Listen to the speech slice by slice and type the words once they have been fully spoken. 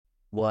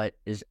What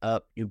is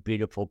up, you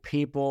beautiful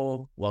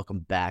people? Welcome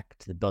back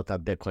to the Built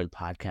on Bitcoin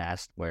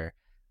podcast, where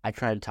I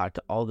try and talk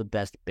to all the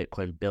best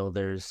Bitcoin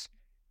builders,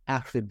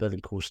 actually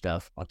building cool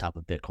stuff on top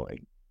of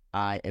Bitcoin.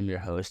 I am your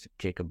host,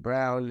 Jacob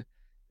Brown,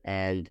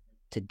 and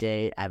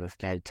today I have a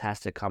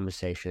fantastic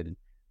conversation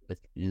with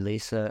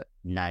Lisa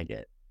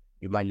Neigut.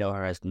 You might know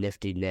her as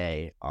Nifty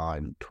Nay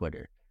on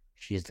Twitter.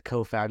 She is the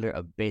co-founder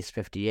of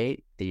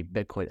Base58, the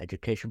Bitcoin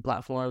education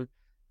platform,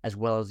 as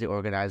well as the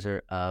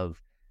organizer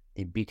of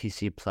the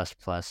BTC++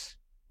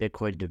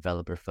 Bitcoin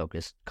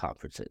developer-focused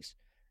conferences.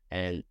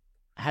 And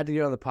I had to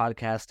get on the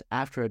podcast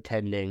after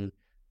attending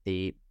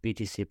the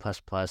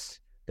BTC++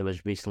 that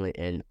was recently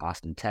in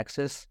Austin,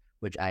 Texas,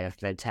 which I had a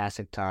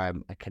fantastic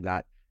time. I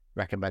cannot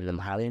recommend them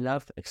highly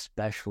enough,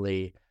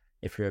 especially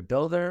if you're a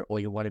builder or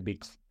you want to be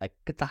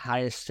get the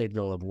highest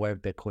signal of where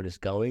Bitcoin is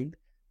going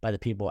by the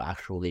people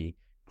actually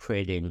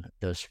creating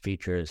those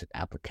features and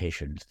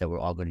applications that we're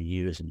all going to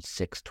use in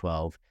 6,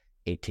 12,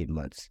 18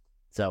 months.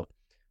 So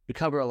we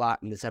cover a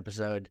lot in this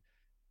episode.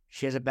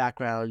 She has a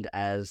background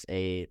as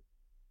a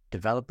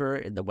developer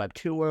in the Web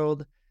 2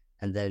 world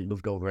and then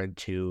moved over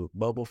into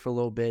mobile for a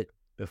little bit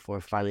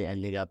before finally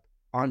ending up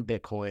on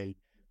Bitcoin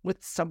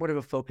with somewhat of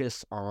a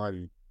focus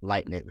on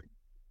Lightning.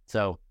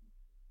 So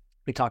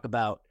we talk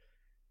about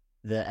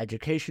the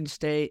education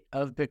state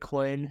of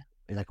Bitcoin,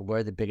 like where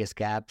are the biggest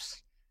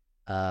gaps,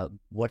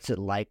 what's it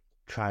like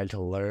trying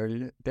to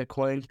learn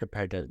Bitcoin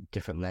compared to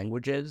different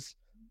languages,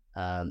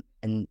 and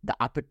the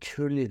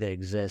opportunity that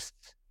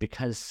exists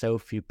because so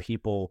few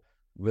people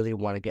really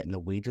want to get in the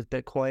weeds with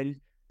Bitcoin.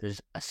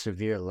 There's a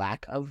severe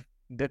lack of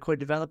Bitcoin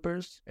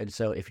developers. And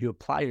so if you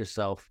apply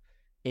yourself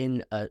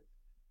in a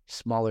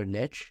smaller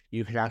niche,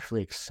 you can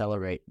actually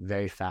accelerate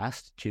very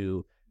fast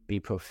to be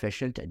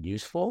proficient and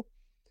useful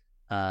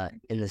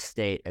in the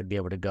state and be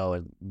able to go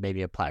and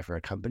maybe apply for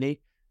a company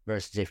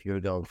versus if you were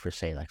going for,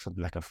 say, like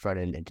something like a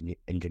front-end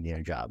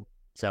engineer job.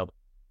 So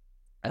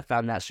I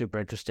found that super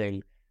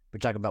interesting. We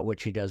talk about what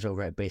she does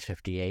over at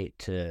Base58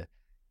 to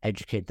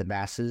educate the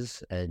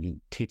masses and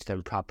teach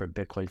them proper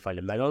Bitcoin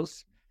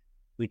fundamentals.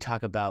 We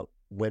talk about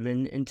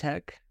women in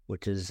tech,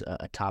 which is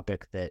a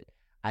topic that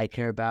I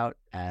care about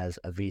as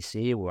a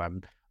VC, where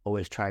I'm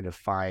always trying to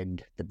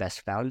find the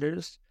best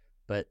founders,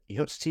 but you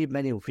don't see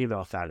many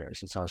female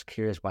founders. And so I was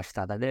curious why she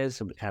thought that is,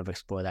 and we kind of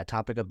explore that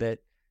topic a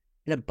bit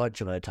and a bunch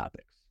of other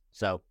topics.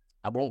 So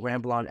I won't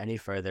ramble on any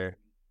further.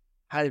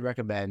 Highly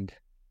recommend.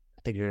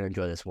 I think you're going to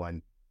enjoy this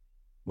one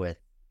with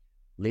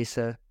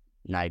Lisa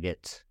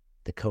Neigut,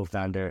 the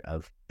co-founder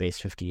of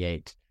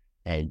Base58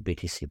 and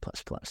BTC++.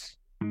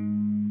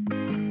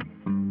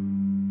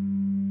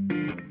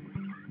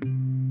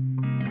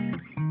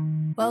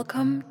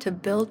 Welcome to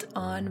Built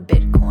on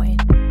Bitcoin.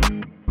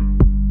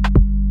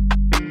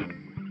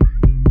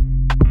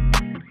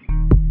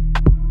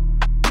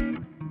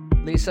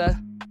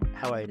 Lisa,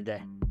 how are you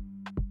today?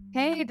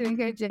 Hey, doing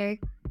good,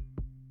 Jake.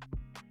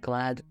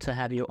 Glad to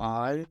have you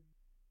on.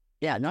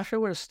 Yeah, not sure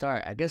where to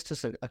start. I guess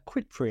just a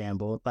quick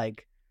preamble.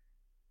 Like,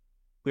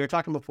 we were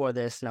talking before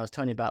this, and I was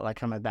telling you about like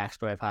kind of my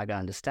backstory of how I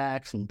got into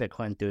stacks and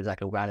Bitcoin through like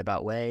a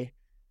roundabout way.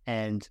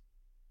 And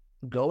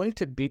going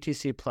to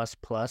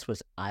BTC++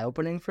 was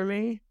eye-opening for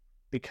me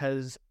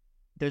because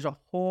there's a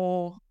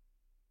whole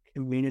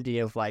community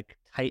of like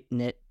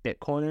tight-knit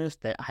Bitcoiners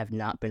that I have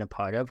not been a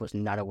part of, was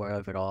not aware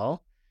of at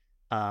all.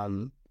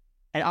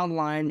 And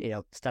online,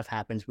 stuff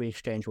happens. We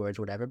exchange words,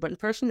 whatever. But in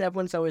person,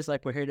 everyone's always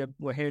like, we're here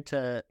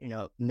to,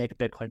 make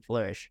Bitcoin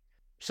flourish.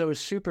 So it was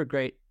super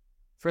great.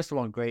 First of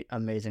all, great,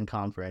 amazing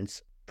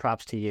conference.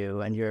 Props to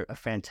you. And you're a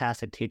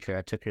fantastic teacher.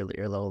 I took your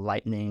little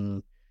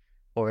Lightning,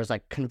 or it was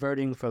like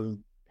converting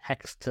from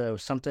hex to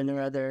something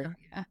or other.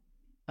 Oh,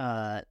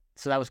 yeah.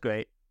 So that was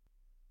great.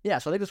 Yeah,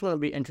 so I think this one will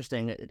be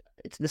interesting.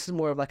 This is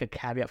more of like a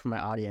caveat for my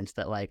audience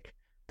that like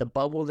the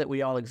bubble that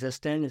we all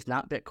exist in is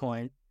not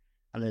Bitcoin.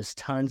 And there's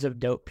tons of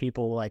dope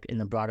people like in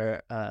the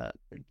broader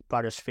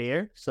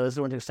sphere. So this is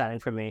what's exciting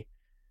for me.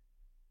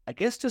 I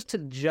guess just to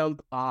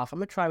jump off, I'm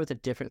gonna try with a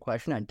different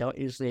question. I don't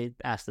usually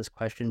ask this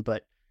question,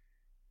 but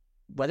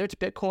whether it's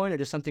Bitcoin or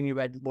just something you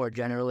read more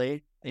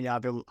generally,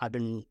 I've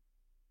been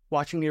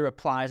watching your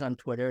replies on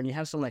Twitter, and you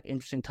have some like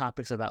interesting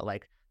topics about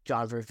like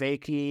John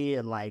Vervaeke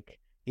and like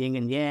yin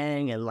and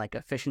yang and like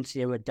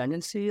efficiency and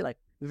redundancy, like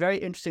very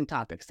interesting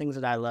topics, things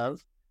that I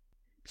love.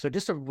 So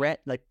just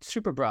like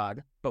super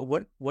broad, but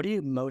what are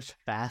you most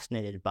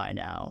fascinated by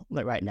now,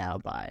 like right now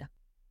by?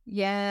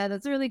 Yeah,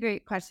 that's a really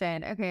great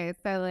question. Okay,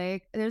 so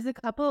like there's a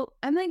couple,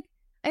 I think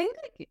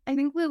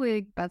the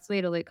like best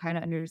way to like kind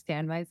of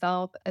understand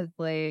myself is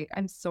like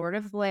I'm sort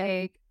of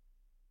like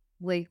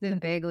the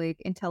big like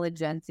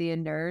intelligentsia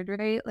nerd,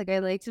 right? Like I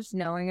like just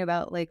knowing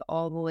about like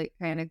all the like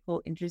kind of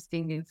cool,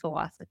 interesting new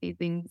philosophy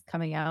things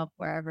coming out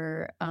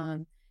wherever.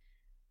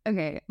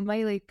 Okay,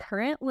 my like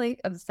current like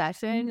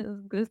obsession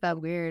is gonna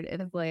sound weird. It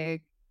is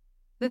like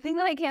the thing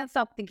that I can't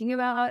stop thinking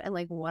about and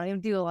like want to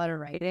do a lot of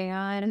writing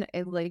on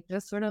is like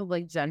just sort of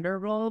like gender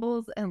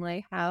roles and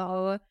like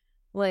how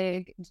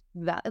like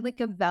that, like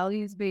a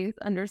values-based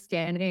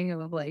understanding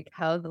of like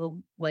how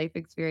the life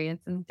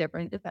experience is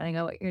different depending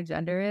on what your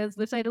gender is,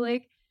 which I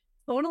like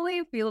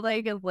totally feel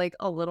like is like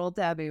a little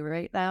taboo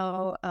right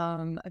now.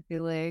 I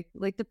feel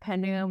like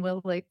depending on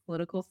what like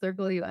political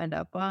circle you end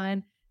up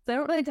on. So I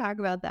don't really talk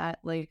about that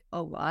like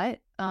a lot.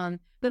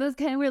 But that's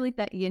kind of where like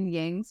that yin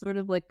yang sort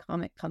of like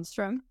comic comes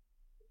from.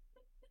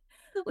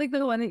 Like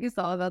the one that you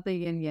saw about the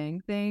yin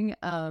yang thing.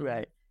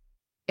 Right.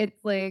 It's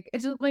like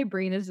it's just my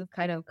brain is just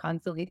kind of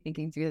constantly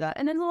thinking through that.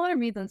 And there's a lot of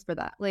reasons for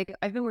that. Like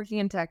I've been working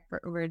in tech for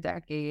over a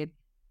decade.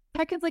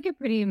 Tech is like a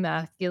pretty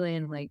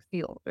masculine like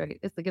field, right?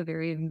 It's like a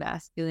very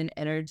masculine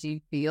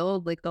energy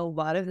field. Like a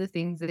lot of the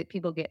things that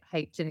people get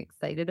hyped and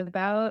excited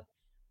about,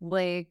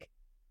 like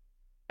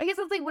I guess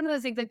it's like one of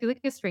those things I feel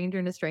like a stranger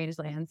in a strange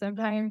land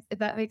sometimes, if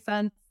that makes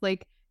sense.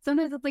 Like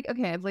sometimes it's like,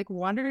 okay, I've like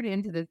wandered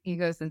into this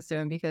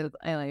ecosystem because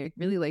I like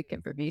really like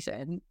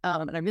information.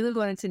 And I really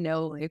wanted to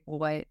know like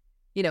what,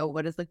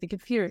 what is like the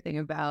computer thing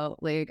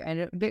about? Like I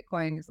know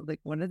Bitcoin, so like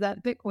what is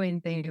that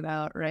Bitcoin thing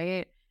about,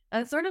 right?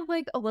 And it's sort of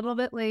like a little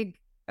bit like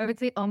I would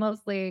say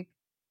almost like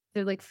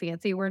the like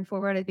fancy word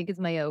for it, I think is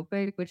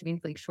myopic, which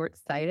means like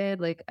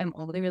short-sighted. Like I'm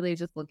only really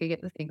just looking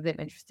at the things I'm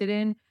interested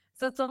in.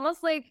 So it's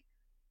almost like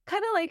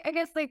kind of like, I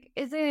guess, like,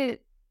 is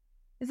it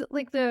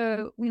like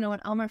when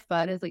Elmer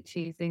Fudd is like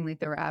chasing like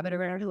the rabbit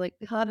around, like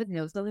he'll have his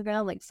nose on the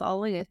ground, like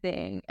following a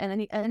thing, and then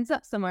he ends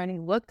up somewhere and he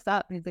looks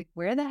up and he's like,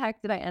 where the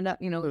heck did I end up?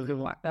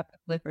 Walked up a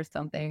cliff or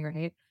something,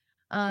 right?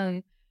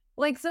 Um,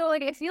 like so,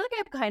 like I feel like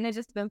I've kind of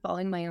just been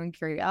following my own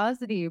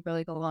curiosity for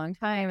like a long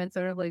time, and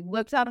sort of like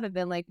looked up and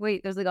been like,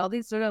 wait, there's like all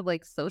these sort of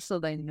like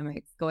social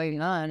dynamics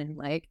going on, and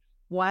like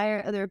why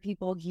are other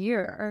people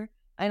here?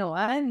 I know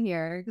I'm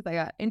here because I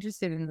got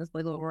interested in this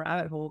like little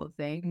rabbit hole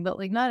thing, but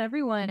like not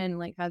everyone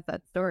like has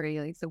that story.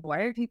 Like, so why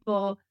are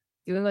people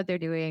doing what they're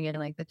doing in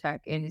like the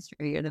tech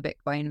industry or the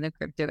Bitcoin and the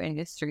crypto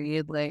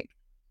industry? Like,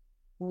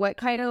 what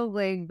kind of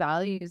like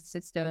value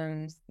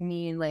systems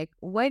mean? Like,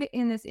 what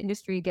in this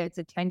industry gets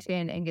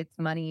attention and gets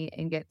money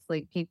and gets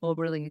like people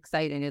really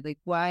excited? Like,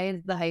 why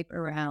is the hype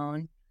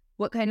around?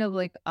 What kind of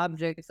like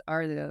objects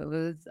are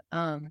those?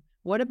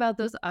 What about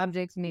those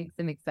objects makes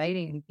them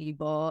exciting to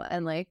people?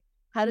 And like,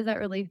 how does that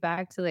relate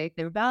back to like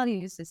their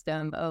value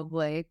system of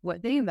like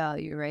what they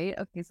value, right?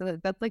 Okay, so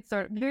that's like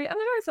sort of very, I'm a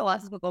very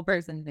philosophical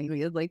person,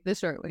 maybe is like the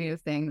short way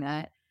of saying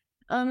that.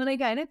 And I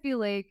kind of feel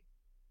like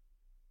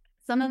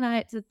some of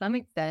that to some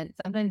extent,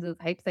 sometimes those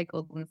hype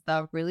cycles and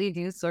stuff really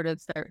do sort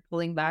of start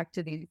pulling back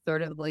to these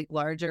sort of like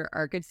larger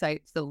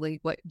archetypes of like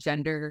what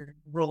gender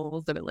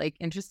roles are like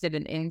interested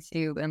in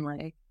into and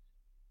like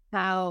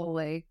how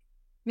like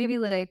maybe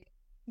like,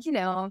 you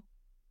know,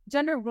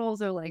 gender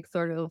roles are like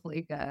sort of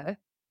like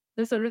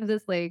there's sort of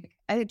this like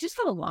I just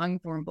had a long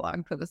form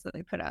blog post that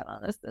I put out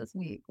on this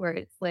week where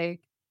it's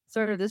like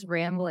sort of this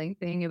rambling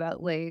thing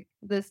about like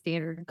the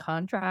standard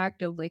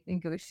contract of like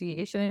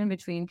negotiation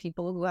between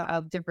people who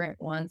have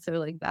different wants or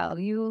like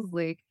values,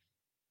 like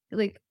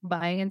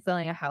buying and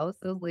selling a house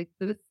is like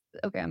this.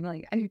 Okay, I'm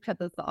like I should cut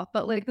this off,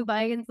 but like the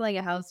buying and selling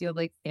a house, you have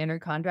like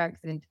standard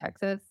contracts in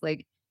Texas. Like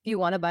if you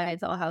want to buy and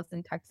sell a house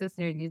in Texas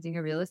and you're using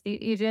a real estate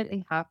agent,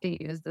 they have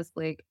to use this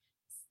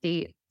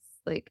state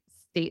like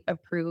state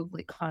approved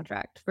like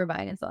contract for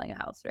buying and selling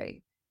a house,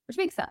 right? Which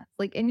makes sense.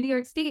 Like in New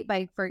York State,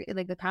 by for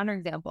like the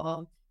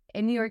counterexample,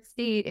 in New York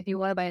State, if you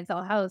want to buy and sell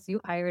a house, you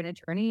hire an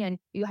attorney and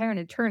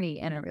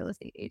a real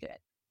estate agent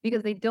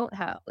because they don't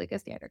have like a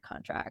standard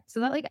contract. So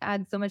that like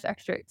adds so much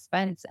extra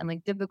expense and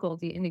like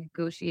difficulty in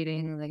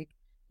negotiating, like,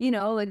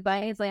 like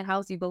buying and selling a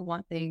house, you both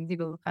want things, you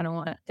both kind of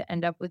want to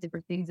end up with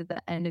different things at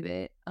the end of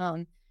it.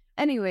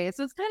 Anyway,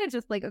 so it's kind of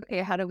just like,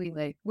 okay, how do we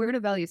like, where do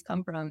values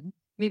come from?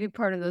 Maybe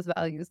part of those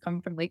values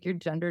come from like your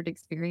gendered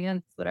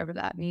experience, whatever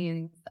that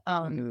means.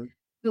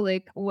 So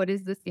like, what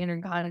is the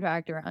standard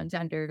contract around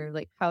gender? Or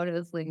like, how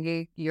does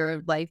like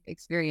your life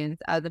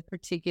experience as a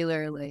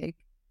particular like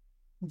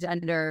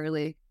gender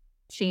like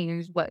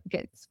change what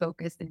gets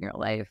focused in your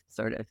life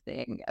sort of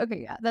thing.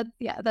 Okay,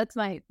 that's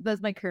my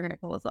current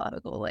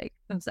philosophical like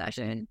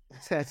obsession.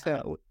 That's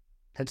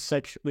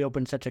we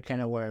opened such a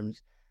can of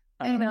worms.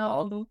 I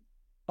know.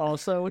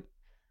 Also,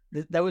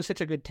 that was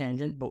such a good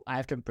tangent, but I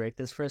have to break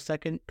this for a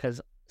second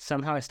because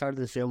somehow I started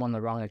the Zoom on the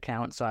wrong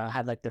account, so I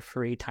had like the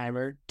free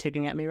timer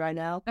ticking at me right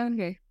now.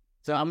 Okay.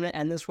 So I'm gonna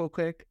end this real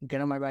quick, get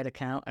on my right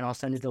account, and I'll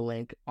send you the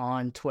link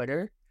on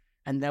Twitter,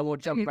 and then we'll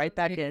jump right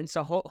back in.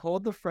 So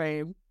hold the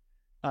frame.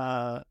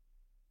 We're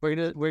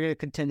gonna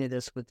continue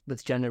this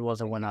with gender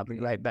roles and whatnot. I'll be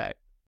right back.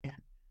 Yeah,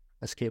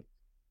 see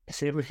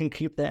if we can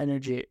keep the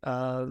energy.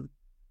 Yeah,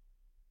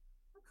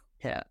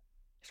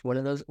 it's one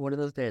of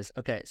those days.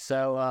 Okay,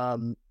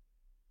 so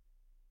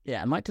yeah,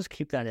 I might just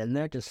keep that in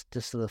there just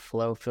so the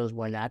flow feels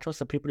more natural,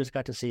 so people just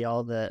got to see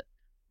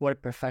what a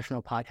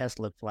professional podcast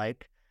looked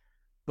like.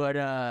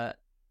 But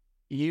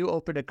you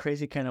opened a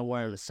crazy can of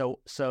worms.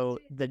 So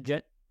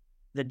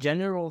the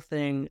general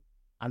thing,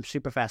 I'm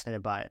super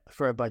fascinated by it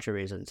for a bunch of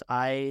reasons.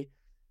 My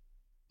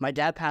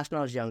dad passed when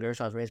I was younger,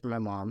 so I was raised by my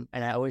mom,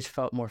 and I always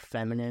felt more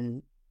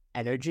feminine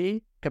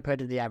energy compared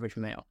to the average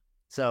male.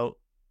 So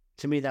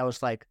to me, that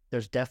was like,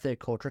 there's definitely a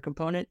culture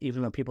component,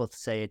 even though people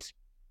say it's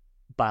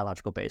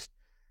biological based.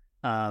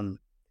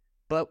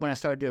 But when I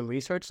started doing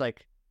research,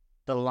 like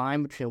the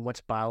line between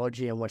what's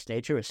biology and what's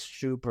nature is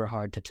super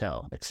hard to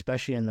tell,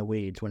 especially in the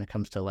weeds when it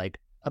comes to like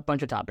a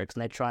bunch of topics.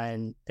 And they try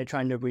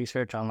and do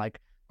research on like,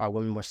 are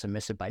women more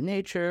submissive by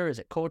nature? Is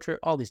it culture?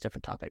 All these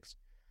different topics.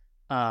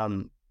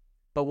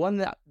 But one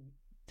that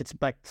it's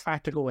like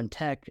practical in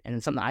tech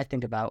and something I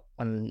think about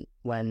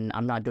when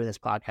I'm not doing this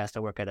podcast,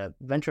 I work at a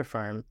venture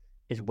firm,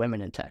 is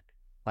women in tech.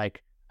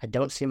 Like I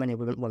don't see many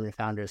women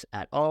founders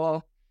at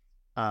all.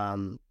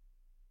 And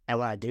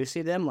when I do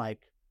see them,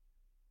 like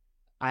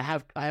I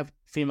have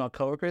female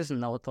coworkers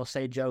and they'll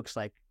say jokes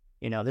like,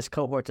 this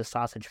cohort's a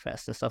sausage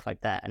fest and stuff like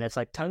that. And it's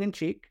like tongue in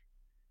cheek,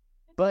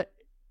 but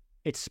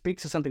it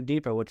speaks to something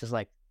deeper, which is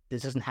like,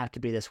 this doesn't have to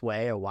be this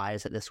way, or why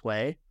is it this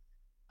way?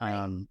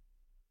 Right.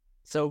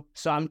 So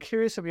I'm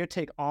curious of your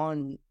take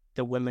on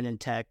the women in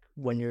tech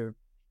when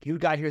you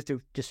got here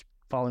through just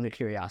following the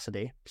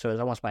curiosity. So it's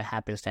almost by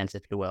happenstance,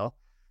 if you will.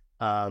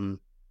 And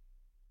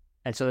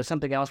so there's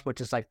something else,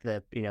 which is like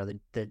the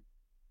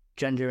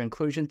gender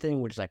inclusion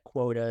thing, which is like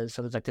quotas.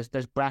 So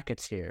there's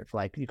brackets here.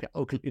 Like you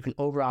can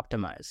over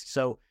optimize.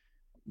 So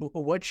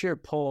what's your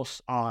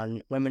pulse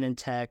on women in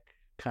tech?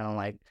 Kind of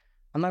like,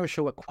 I'm not really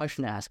sure what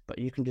question to ask, but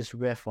you can just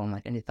riff on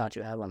like any thoughts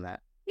you have on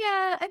that.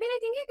 Yeah, I mean, I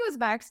think it goes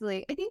back to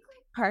like, I think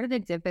like part of the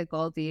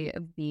difficulty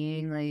of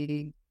being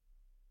like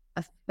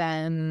a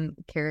femme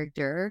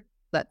character,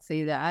 let's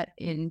say that,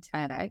 in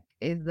tech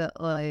is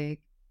that like,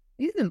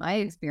 at least in my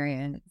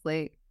experience,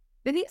 like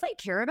the things I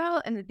care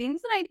about and the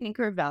things that I think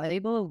are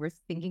valuable, worth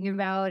thinking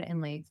about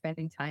and like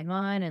spending time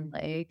on, and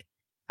like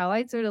how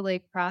I sort of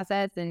like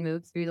process and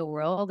move through the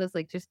world is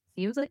like just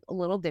seems like a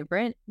little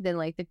different than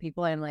like the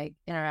people I'm like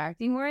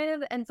interacting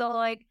with. And so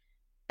like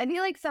I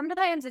feel like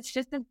sometimes it's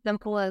just as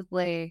simple as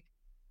like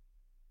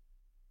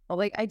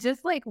I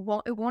just like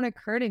it won't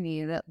occur to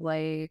me that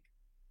like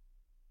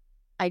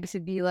I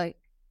should be like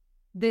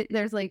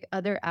there's like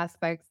other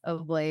aspects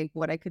of like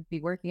what I could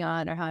be working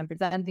on or how I'm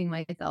presenting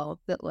myself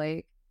that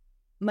like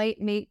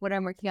might make what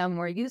I'm working on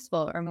more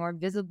useful or more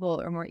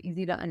visible or more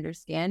easy to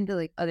understand to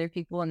like other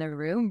people in the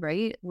room,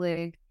 right?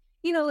 Like,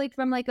 like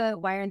from like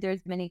why aren't there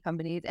as many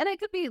companies? And it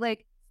could be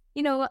like,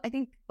 I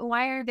think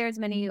why aren't there as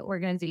many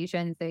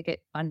organizations that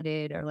get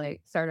funded or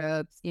like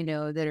startups, that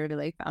are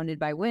like founded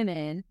by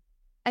women?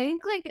 I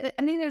think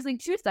there's like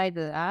two sides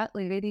of that.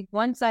 Like I think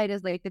one side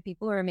is like the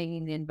people who are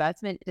making the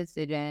investment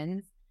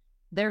decisions,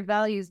 their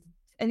values,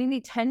 I think they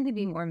tend to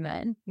be more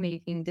men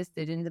making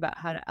decisions about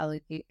how to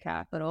allocate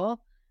capital.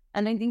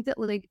 And I think that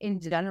like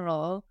in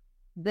general,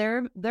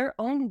 their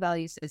own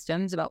value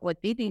systems about what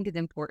they think is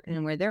important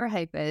and where their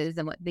hype is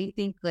and what they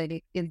think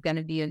like is going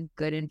to be a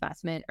good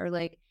investment, or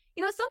like,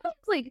 sometimes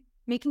like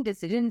making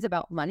decisions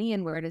about money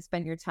and where to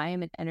spend your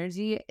time and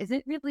energy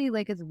isn't really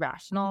like as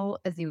rational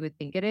as you would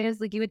think it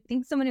is. Like you would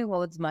think someone who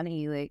holds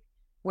money, like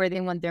where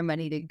they want their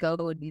money to go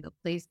would be the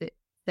place that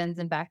sends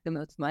them back the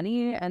most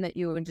money, and that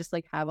you would just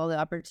like have all the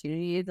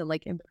opportunities and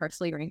like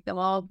impartially rank them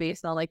all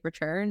based on like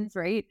returns,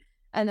 right?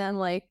 And then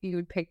like you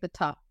would pick the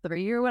top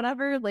 3 or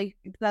whatever. Like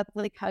that's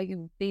like how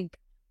you think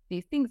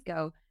these things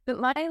go. But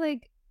my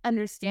like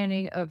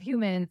understanding of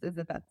humans is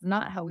that that's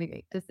not how we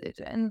make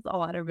decisions. A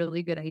lot of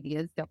really good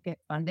ideas don't get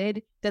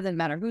funded. Doesn't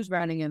matter who's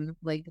running them,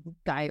 like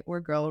guy or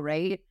girl,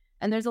 right?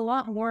 And there's a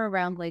lot more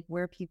around like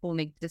where people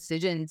make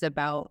decisions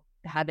about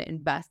how to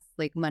invest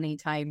like money,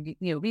 time,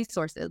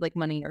 resources like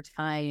money or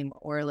time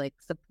or like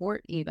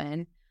support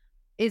even,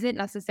 isn't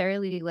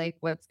necessarily like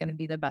what's going to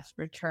be the best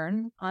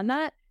return on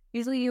that.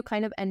 Usually you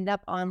kind of end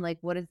up on like,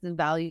 what is the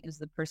value of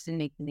the person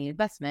making the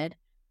investment?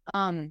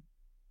 And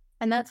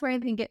that's where I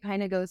think it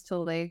kind of goes to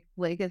like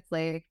it's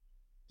like,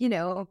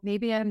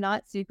 maybe I'm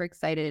not super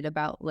excited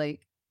about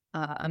like,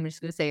 I'm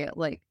just going to say it,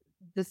 like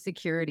the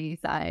security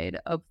side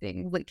of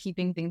things, like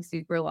keeping things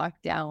super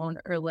locked down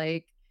or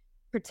like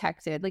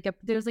protected. Like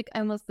there's like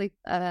almost like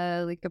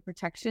a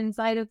protection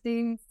side of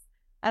things.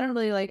 I don't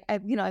really like, I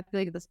feel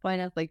like at this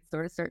point I've like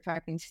sort of start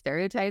tracking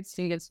stereotypes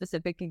to give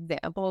specific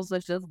examples,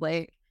 which is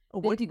like,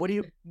 what do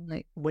you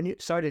like when you,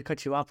 sorry to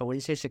cut you off, but when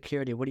you say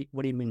security, what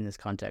do you mean in this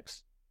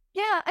context?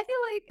 Yeah, I feel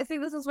like, see,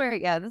 this is where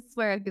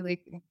I feel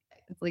like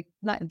it's like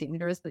not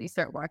dangerous, but you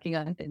start walking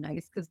on thin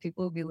ice because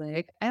people will be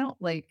like, I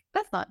don't like,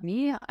 that's not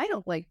me. I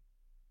don't like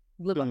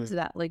live up to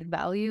that like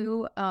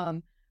value.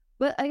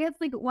 But I guess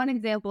like one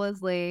example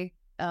is like,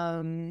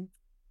 I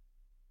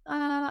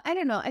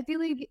don't know. I feel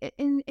like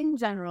in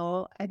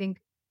general, I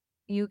think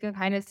you can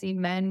kind of see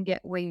men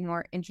get way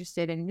more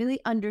interested and really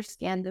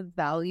understand the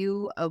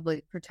value of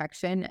like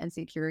protection and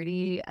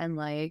security and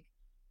like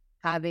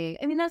having,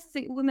 I mean,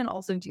 women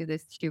also do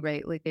this too,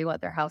 right? Like they want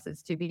their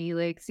houses to be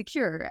like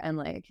secure and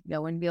like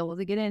no one be able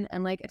to get in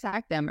and like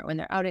attack them, or when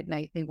they're out at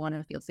night, they want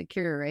to feel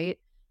secure, right?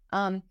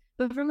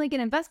 But from like an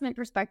investment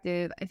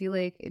perspective, I feel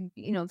like,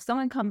 if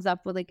someone comes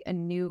up with like a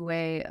new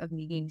way of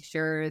making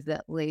sure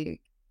that like,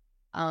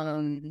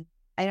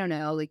 I don't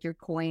know, like your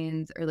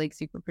coins are like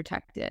super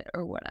protected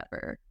or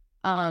whatever.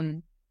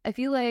 I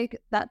feel like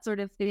that sort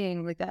of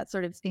thing, like that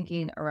sort of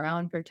thinking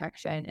around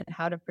protection and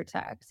how to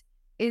protect,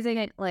 isn't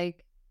it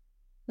like,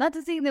 not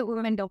to say that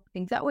women don't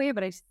think that way,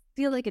 but I just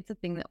feel like it's a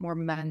thing that more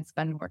men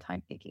spend more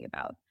time thinking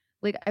about.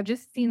 Like I've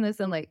just seen this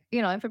in like,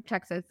 I'm from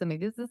Texas, so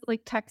maybe this is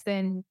like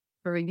Texan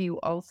for you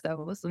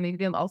also. So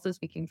maybe I'm also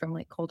speaking from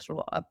like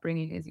cultural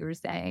upbringing, as you were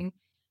saying.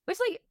 Which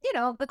like,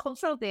 the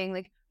cultural thing,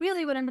 like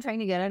really what I'm trying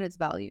to get at is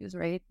values,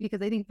 right?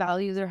 Because I think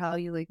values are how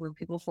you like move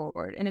people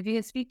forward. And if you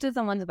can speak to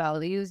someone's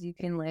values, you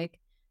can like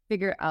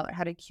figure out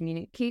how to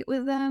communicate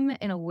with them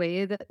in a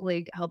way that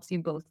like helps you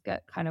both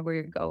get kind of where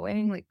you're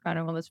going, like kind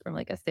of almost from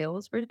like a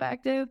sales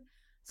perspective.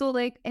 So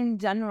like in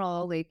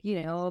general, like,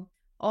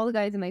 all the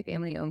guys in my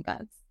family own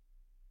guns.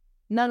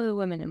 None of the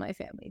women in my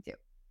family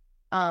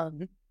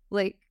do.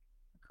 Like,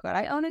 could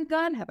I own a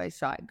gun? Have I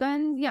shot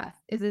guns? Yes.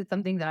 Is it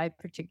something that I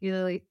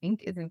particularly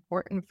think is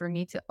important for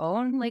me to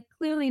own? Like,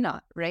 clearly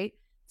not, right?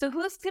 So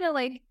who's gonna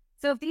like?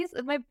 So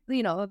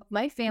if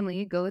my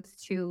family goes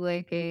to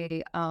like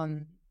a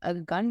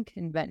gun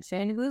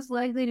convention, who's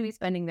likely to be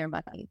spending their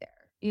money there?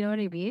 You know what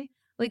I mean?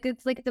 Like,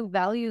 it's like the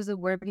values of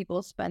where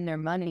people spend their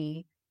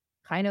money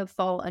kind of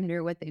fall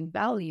under what they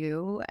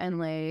value, and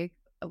like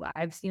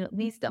I've seen at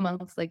least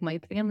amongst like my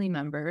family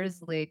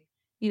members, like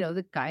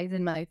the guys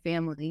in my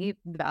family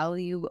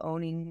value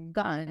owning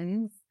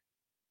guns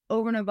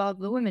over and above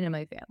the women in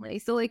my family.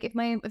 So like if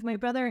my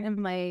brother and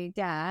my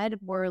dad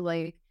were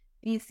like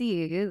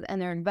VCs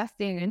and they're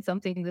investing in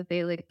something that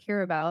they like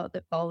care about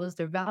that follows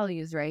their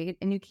values, right?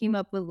 And you came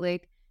up with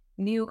like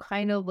new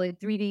kind of like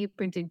 3D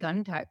printed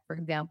gun tech, for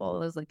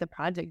example, as like the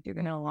project you're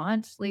gonna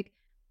launch, like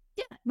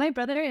yeah, my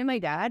brother and my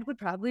dad would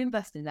probably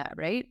invest in that,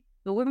 right?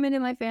 The women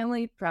in my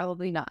family,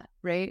 probably not,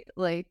 right?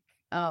 Like,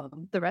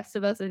 the rest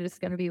of us are just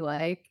gonna be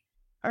like,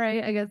 all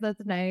right, I guess that's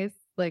nice.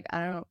 Like,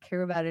 I don't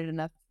care about it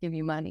enough to give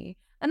you money.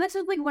 And that's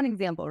just like one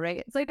example,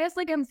 right? So I guess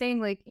like I'm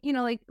saying, like,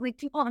 like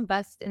people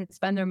invest and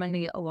spend their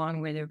money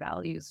along where their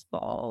values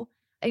fall.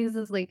 I use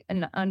this like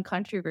an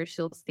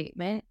uncontroversial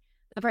statement.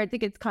 The part that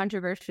gets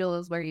controversial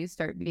is where you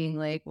start being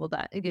like, well,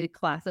 that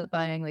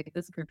classifying like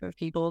this group of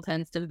people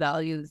tends to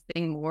value this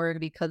thing more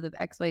because of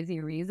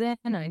XYZ reason.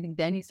 And I think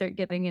then you start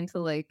getting into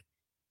like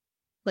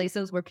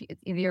places where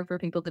it's easier for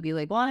people to be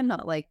like, well, I'm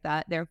not like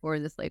that. Therefore,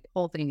 this like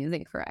whole thing is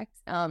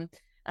incorrect. And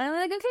I'm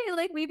like, okay,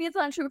 like maybe it's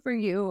not true for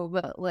you,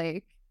 but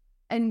like,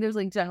 and there's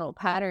like general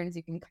patterns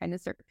you can kind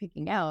of start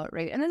picking out,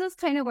 right? And this is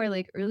kind of where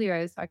like earlier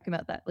I was talking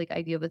about that like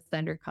idea of a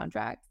gender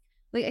contract.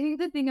 Like I think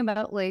the thing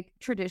about like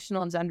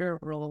traditional gender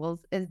roles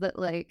is that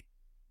like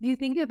if you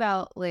think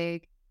about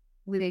like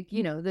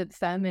the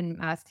femme and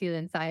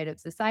masculine side of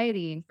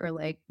society for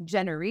like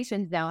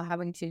generations now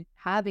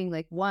having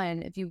like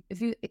one, if you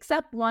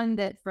accept one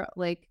that for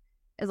like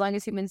as long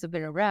as humans have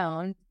been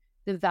around,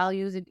 the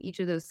values of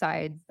each of those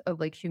sides of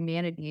like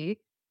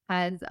humanity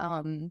has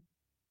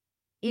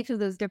each of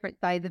those different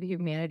sides of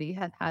humanity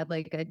has had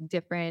like a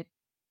different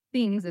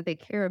things that they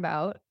care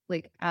about,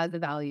 like as a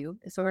value,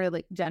 sort of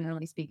like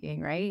generally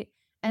speaking, right?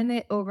 And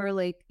that over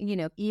like,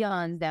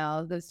 eons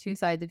now, those two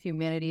sides of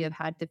humanity have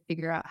had to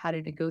figure out how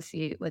to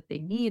negotiate what they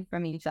need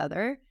from each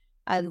other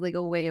as like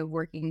a way of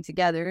working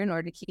together in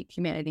order to keep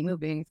humanity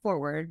moving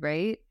forward,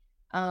 right?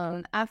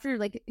 After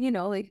like,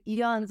 like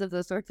eons of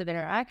those sorts of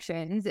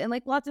interactions and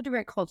like lots of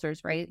different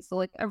cultures, right? So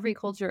like every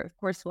culture, of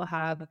course, will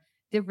have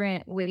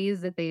different ways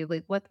that they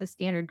like what the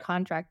standard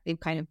contract they've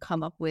kind of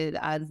come up with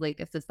as like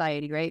a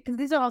society, right? Because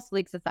these are also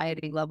like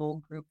society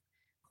level group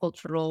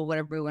cultural,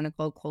 whatever we want to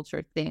call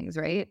culture things,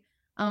 right?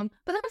 But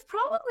that was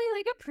probably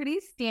like a pretty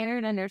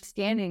standard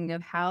understanding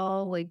of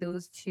how like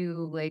those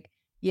two like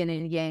yin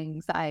and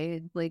yang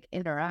sides like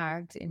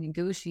interact and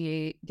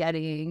negotiate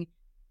getting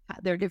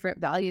their different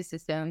value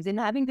systems and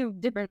having the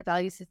different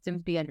value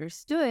systems be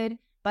understood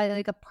by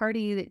like a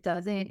party that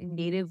doesn't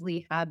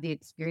natively have the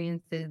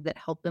experiences that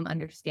help them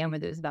understand where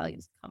those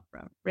values come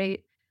from,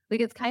 right? Like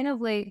it's kind of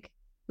like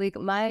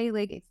my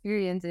like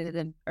experiences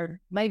or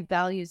my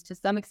values to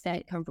some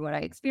extent come from what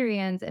I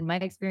experience, and my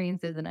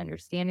experiences and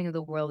understanding of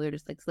the world are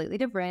just like slightly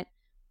different.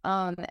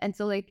 And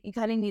so like you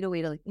kind of need a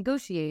way to like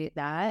negotiate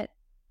that.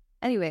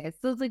 Anyway,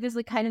 so it's like there's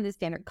like kind of the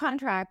standard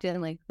contract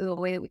and like the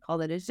way that we call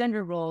it is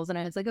gender roles. And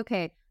I was like,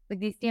 okay, like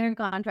these standard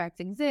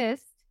contracts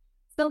exist.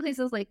 Some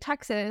places like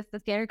Texas, the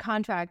standard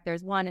contract,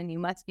 there's one and you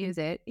must use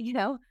it,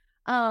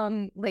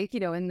 like,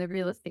 in the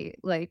real estate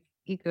like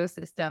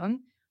ecosystem.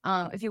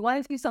 If you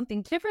want to do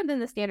something different than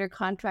the standard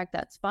contract,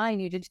 that's fine.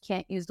 You just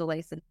can't use the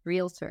licensed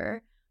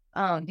realtor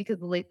because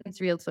the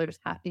licensed realtors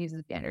have to use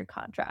the standard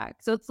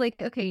contract. So it's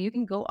like, okay, you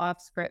can go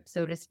off script,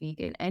 so to speak,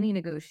 in any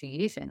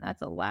negotiation.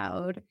 That's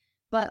allowed.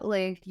 But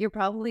like, you're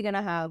probably going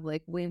to have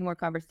like way more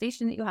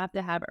conversation that you have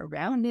to have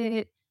around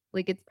it.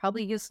 Like, it's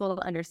probably useful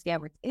to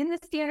understand what's in the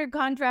standard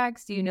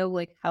contracts. So you know,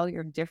 like how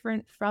you're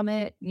different from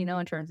it,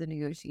 in terms of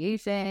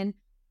negotiation.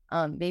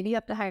 Maybe you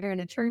have to hire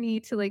an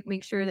attorney to like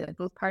make sure that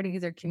both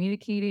parties are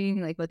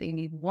communicating like what they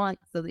need and want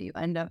so that you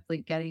end up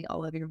like getting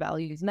all of your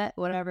values met,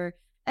 whatever.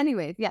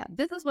 Anyways, yeah,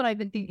 this is what I've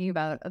been thinking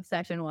about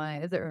obsession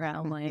wise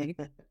around like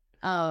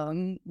how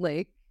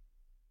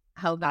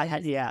I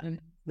had, values. yeah.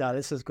 No,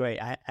 this is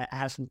great. I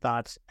have some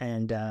thoughts,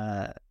 and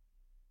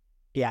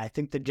yeah, I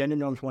think the gender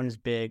norms one is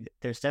big.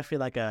 There's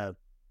definitely like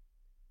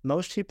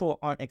most people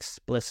aren't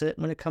explicit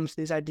when it comes to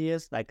these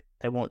ideas. Like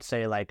they won't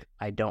say like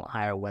I don't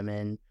hire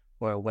women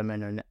or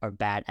women are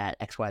bad at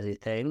XYZ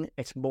thing.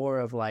 It's more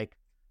of like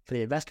for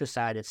the investor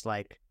side, it's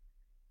like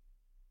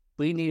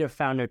we need a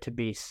founder to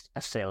be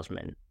a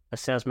salesman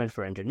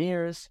for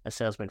engineers, a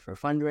salesman for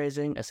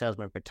fundraising, a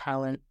salesman for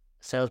talent,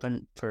 a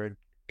salesman for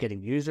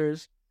getting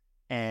users.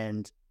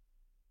 And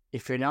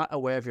if you're not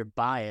aware of your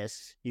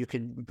bias, you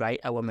could write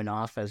a woman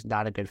off as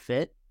not a good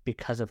fit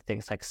because of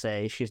things like,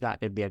 say, she's not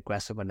going to be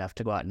aggressive enough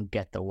to go out and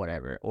get the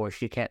whatever, or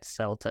she can't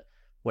sell to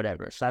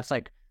whatever. So that's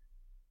like,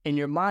 in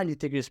your mind, you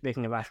think you're just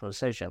making a rational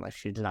decision, like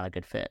she's not a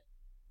good fit.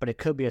 But it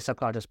could be a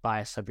subconscious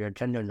bias of your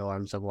gender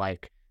norms of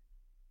like,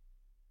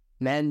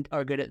 men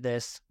are good at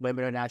this,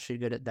 women are naturally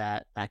good at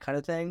that kind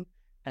of thing.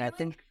 And I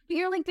think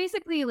you're like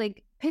basically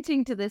like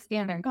pitching to the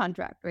standard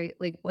contract, right?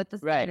 Like what the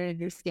standard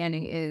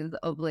understanding is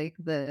of like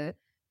the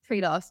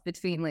trade-offs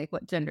between like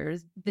what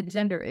genders, the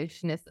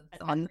gender-ishness of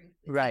someone.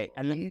 Right.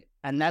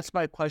 And that's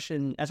my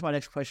question. That's my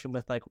next question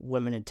with like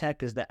women in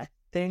tech is that I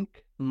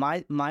think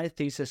my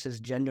thesis is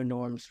gender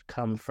norms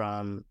come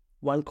from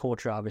one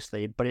culture,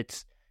 obviously, but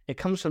it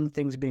comes from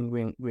things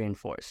being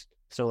reinforced.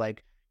 So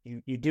like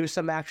you do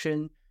some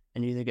action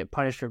and you either get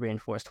punished or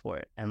reinforced for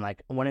it. And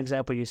like one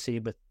example you see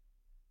with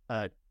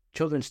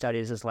children's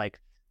studies is like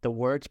the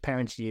words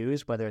parents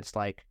use, whether it's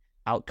like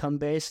outcome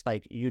based,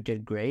 like you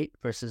did great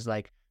versus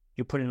like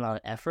you put in a lot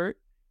of effort.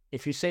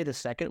 If you say the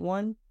second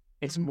one,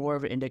 it's more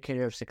of an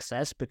indicator of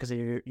success because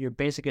you're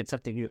basically at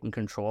something you can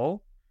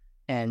control,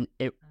 and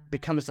it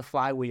becomes the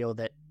flywheel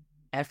that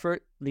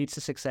effort leads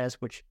to success.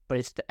 But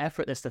it's the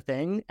effort that's the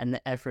thing, and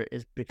the effort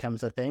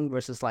becomes the thing.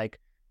 Versus like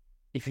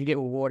if you get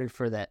rewarded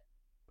for that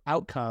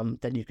outcome,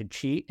 then you could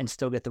cheat and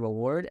still get the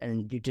reward,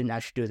 and you didn't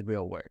actually do the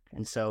real work.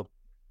 And so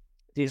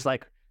these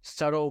like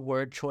subtle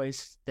word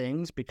choice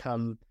things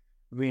become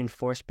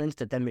reinforcements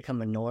that then become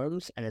the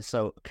norms. And it's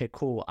so, okay,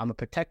 cool, I'm a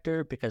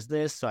protector because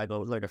this, so I go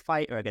learn to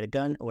fight or I get a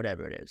gun or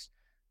whatever it is.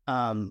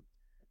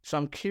 So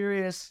I'm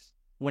curious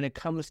when it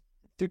comes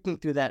thinking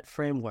through that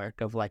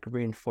framework of like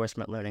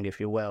reinforcement learning, if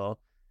you will.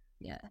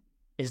 Yeah.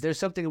 Is there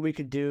something we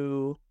could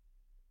do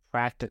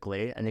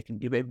practically, and you can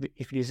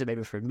use it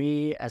maybe for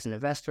me as an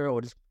investor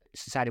or just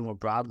society more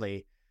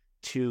broadly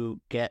to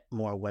get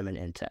more women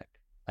in tech?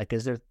 Like,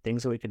 is there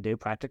things that we could do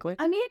practically?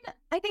 I mean,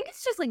 I think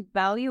it's just like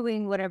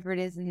valuing whatever it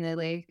is in the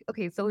like,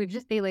 okay, so we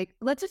just say like,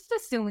 let's just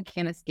assume we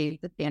can't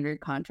escape the standard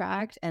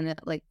contract and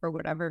that like for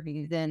whatever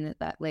reason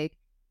that like,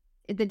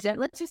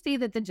 let's just say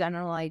that the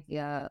general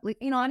idea, like,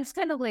 you know, I'm just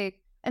kind of like,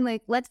 and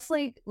like, let's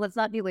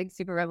not be like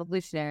super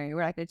revolutionary.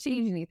 We're not going to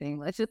change anything.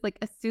 Let's just like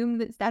assume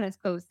that status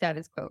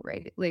quo,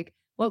 right? Like,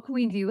 what can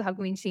we do? How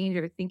can we change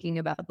our thinking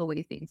about the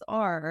way things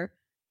are?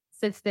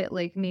 Such that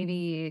like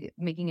maybe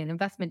making an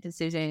investment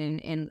decision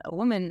in a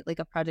woman, like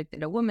a project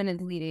that a woman is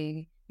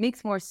leading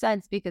makes more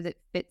sense because it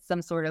fits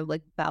some sort of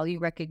like value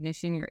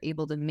recognition you're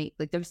able to make.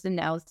 Like there's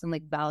now some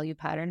like value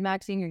pattern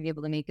matching you're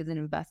able to make as an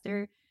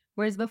investor.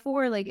 Whereas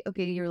before, like,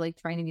 okay, you're like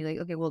trying to be like,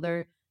 okay, well,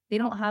 they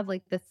don't have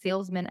like the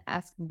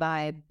salesman-esque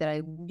vibe that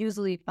I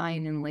usually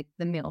find in like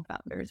the male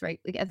founders, right?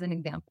 Like as an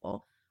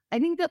example. I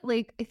think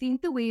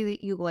the way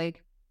that you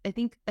like I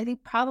think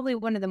probably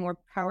one of the more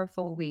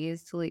powerful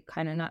ways to like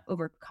kind of not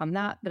overcome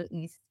that, but at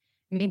least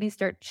maybe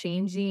start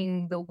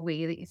changing the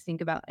way that you think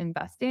about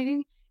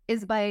investing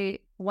is by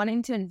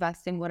wanting to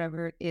invest in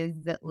whatever it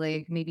is that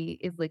like maybe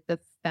is like the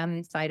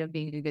femme side of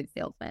being a good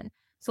salesman.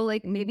 So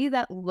like maybe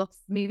that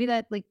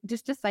like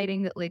just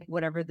deciding that like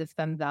whatever the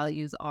femme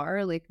values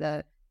are, like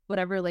the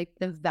whatever like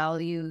the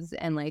values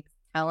and like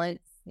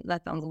talents,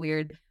 that sounds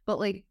weird, but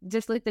like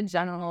just like the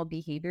general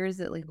behaviors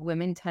that like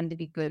women tend to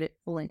be good at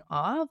pulling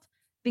off,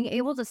 being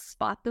able to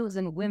spot those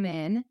in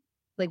women,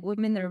 like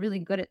women that are really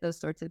good at those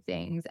sorts of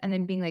things, and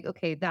then being like,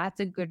 okay, that's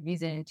a good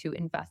reason to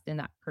invest in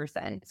that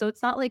person. So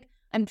it's not like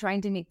I'm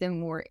trying to make them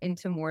more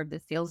into more of the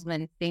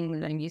salesman thing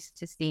that I'm used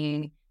to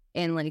seeing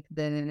in like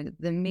the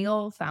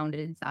male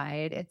founded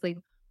side. It's like,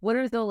 what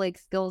are the like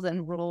skills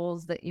and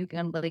roles that you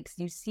can like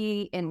you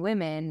see in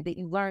women that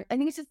you learn? I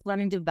think it's just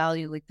learning to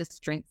value like the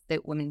strengths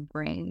that women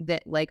bring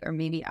that like are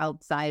maybe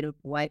outside of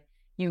what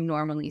you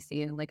normally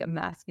see in like a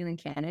masculine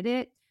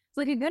candidate.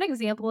 So like a good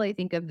example I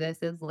think of this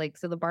is like,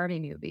 so the Barbie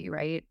movie,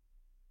 right?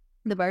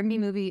 The Barbie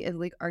movie is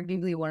like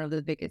arguably one of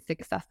the biggest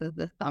successes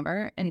this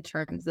summer in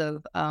terms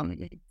of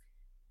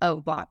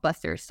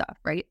blockbuster stuff,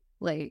 right?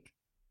 Like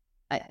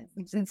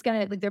it's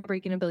gonna like they're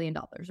breaking $1 billion,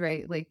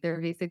 right? Like they're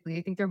basically,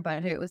 I think their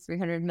budget was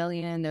 300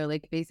 million. They're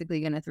like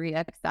basically gonna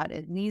 3x that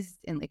at least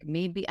in like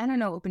maybe, I don't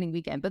know, opening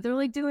weekend, but they're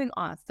like doing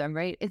awesome,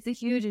 right? It's a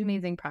huge,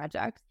 amazing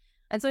project.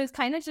 And so it's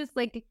kind of just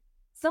like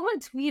someone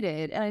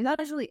tweeted, and I thought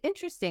it was really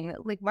interesting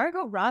that like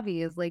Margot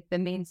Robbie is like the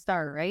main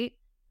star, right?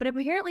 But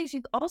apparently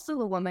she's also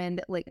the woman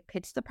that like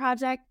pitched the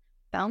project,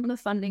 found the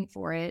funding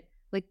for it,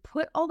 like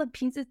put all the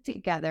pieces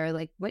together,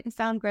 like went and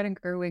found Greta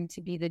Gerwig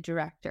to be the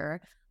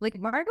director. Like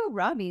Margot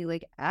Robbie,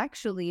 like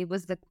actually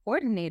was the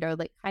coordinator,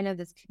 like kind of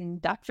this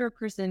conductor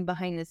person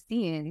behind the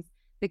scenes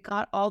that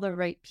got all the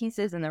right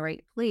pieces in the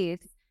right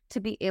place to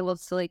be able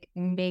to like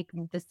make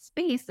the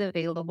space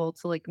available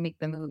to like make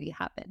the movie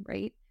happen,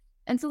 right?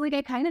 And so like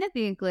I kind of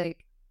think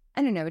like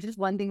I don't know, just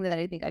one thing that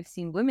I think I've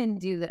seen women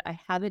do that I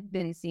haven't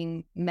been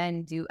seeing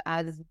men do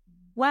as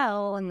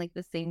well in like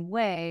the same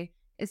way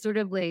is sort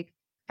of like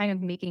kind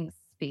of making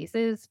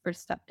spaces for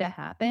stuff to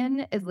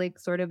happen is like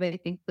sort of I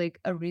think like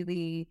a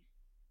really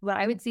what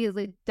I would see is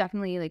like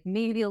definitely like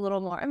maybe a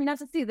little more. I mean, not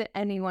to say that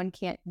anyone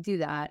can't do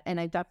that, and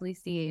I've definitely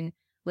seen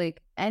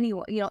like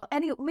anyone,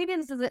 any maybe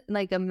this isn't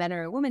like a men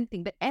or a woman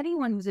thing, but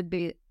anyone who's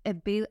able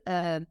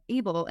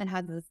and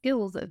has the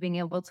skills of being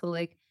able to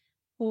like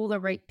pull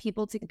the right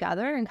people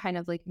together and kind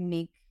of like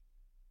make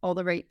all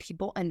the right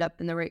people end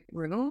up in the right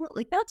room,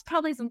 like that's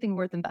probably something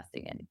worth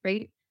investing in,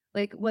 right?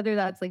 Like whether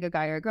that's like a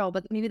guy or a girl,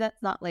 but maybe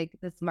that's not like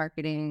this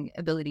marketing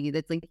ability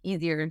that's like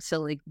easier to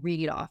like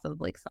read off of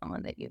like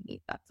someone that you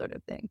meet, that sort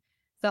of thing.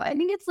 So I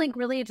think it's like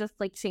really just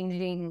like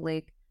changing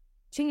the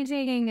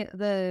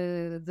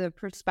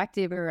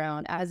perspective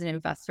around as an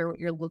investor what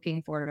you're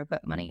looking for to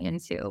put money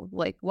into.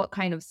 Like what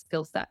kind of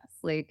skill sets?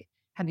 Like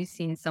have you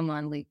seen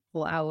someone like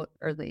pull out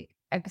or like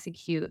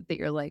execute that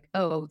you're like,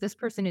 oh, this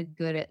person is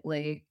good at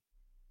like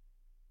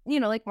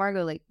like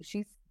Margot, like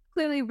she's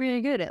clearly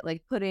really good at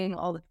like putting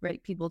all the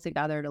right people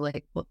together to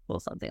like pull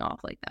something off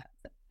like that.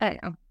 So, I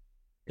don't know.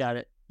 Got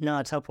it. No,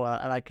 it's helpful.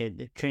 I like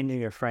it. Changing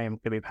your frame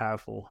could be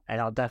powerful,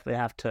 and I'll definitely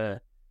have to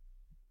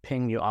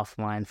ping you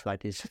offline for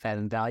like these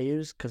fathom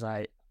values because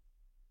I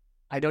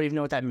don't even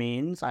know what that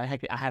means. I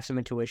have some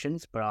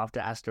intuitions, but I'll have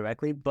to ask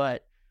directly.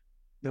 But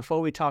before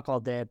we talk all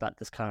day about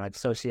this kind of like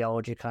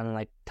sociology kind of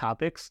like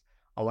topics,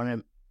 I want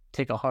to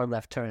take a hard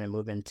left turn and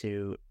move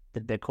into the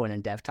Bitcoin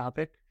and dev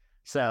topic.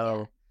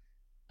 So,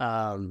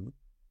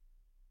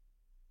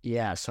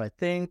 yeah. So I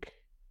think,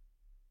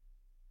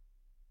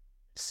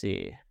 let's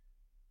see,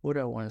 where do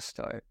I want to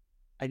start?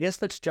 I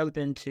guess let's jump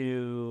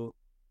into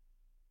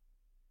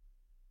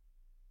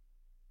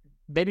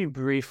maybe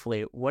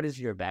briefly. What is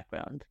your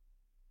background?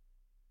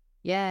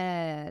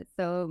 Yeah.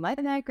 So my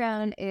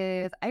background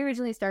is I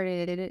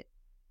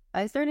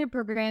started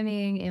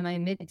programming in my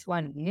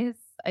mid-20s.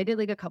 I did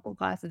like a couple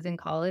classes in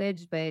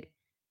college, but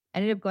I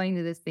ended up going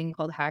to this thing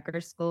called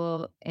Hacker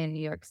School in New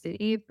York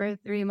City for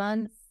 3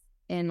 months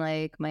in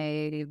like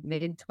my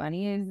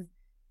mid-20s,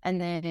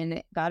 and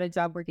then got a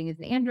job working as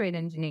an Android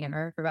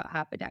engineer for about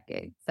half a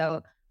decade.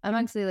 So I'm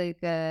actually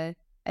like I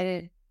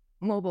did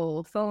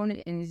mobile phone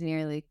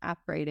engineer, like app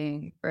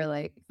writing for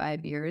like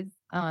 5 years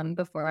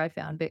before I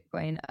found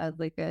Bitcoin as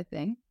like a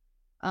thing.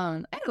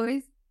 I'd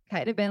always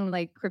kind of been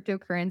like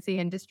cryptocurrency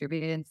and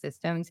distributed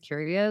systems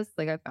curious.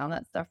 Like I found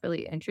that stuff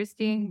really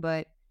interesting,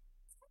 but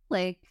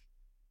like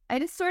I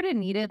just sort of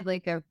needed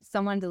like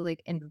someone to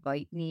like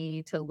invite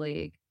me to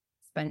like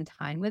spend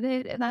time with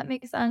it, if that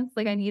makes sense.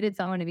 Like I needed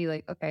someone to be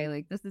like, okay,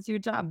 like this is your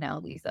job now,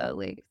 Lisa.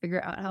 Like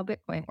figure out how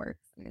Bitcoin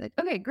works. And you're like,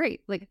 okay,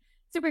 great. Like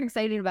super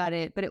excited about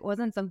it, but it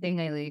wasn't something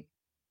I like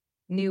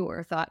knew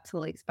or thought to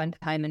like spend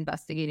time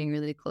investigating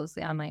really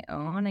closely on my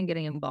own and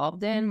getting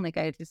involved in. Like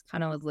I just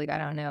kind of was like, I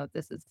don't know if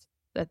this is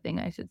the thing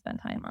I should spend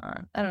time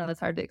on. I don't know. It's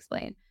hard to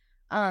explain.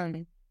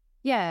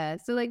 Yeah.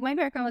 So like my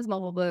background was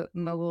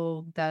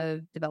mobile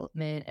dev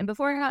development. And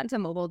before I got into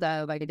mobile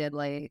dev, I did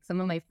like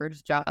some of my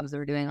first jobs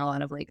were doing a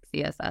lot of like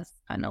CSS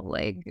kind of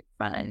like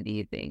front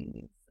endy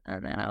things.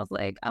 And then I was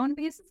like, I want to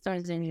be a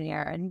systems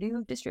engineer and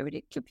do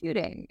distributed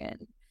computing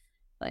and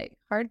like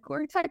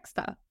hardcore tech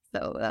stuff.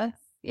 So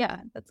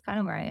that's kind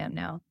of where I am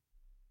now.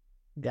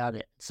 Got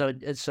it. So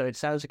it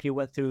sounds like you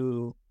went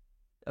through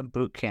a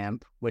boot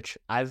camp, which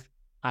I've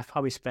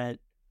probably spent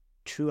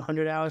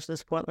 200 hours at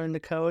this point learning the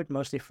code,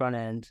 mostly front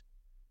end.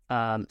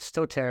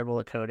 Still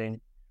terrible at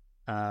coding.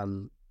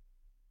 And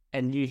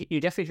you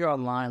definitely hear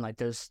online like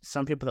there's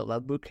some people that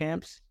love boot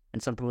camps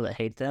and some people that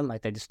hate them.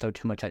 Like they just throw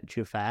too much at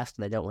too fast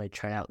and they don't really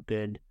turn out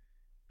good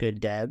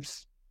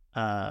devs.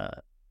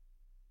 But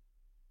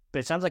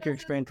it sounds like your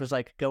experience was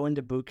like go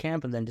into boot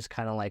camp and then just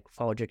kind of like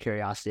followed your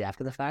curiosity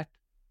after the fact.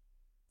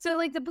 So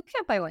like the boot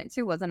camp I went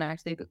to wasn't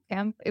actually a boot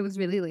camp. It was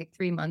really like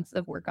 3 months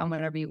of work on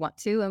whatever you want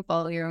to and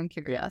follow your own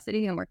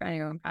curiosity and work on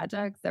your own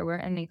projects. There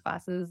weren't any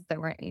classes,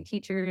 there weren't any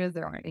teachers,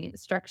 there weren't any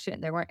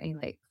instruction, there weren't any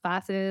like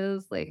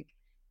classes. Like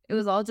it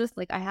was all just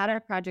like I had a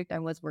project I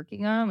was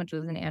working on, which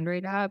was an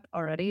Android app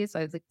already. So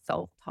I was like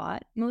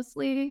self-taught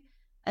mostly.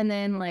 And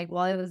then like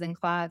while I was in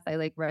class, I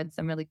like read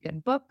some really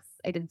good books.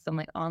 I did some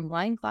like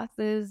online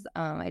classes.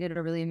 I did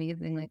a really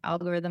amazing like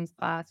algorithms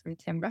class from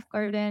Tim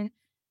Refgarden,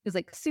 who's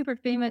like super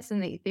famous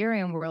in the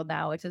Ethereum world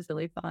now, which is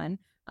really fun.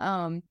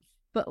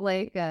 But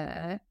like,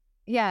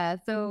 yeah,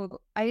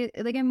 so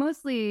I'm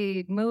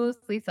mostly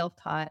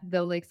self-taught,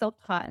 though like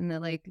self-taught in the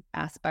like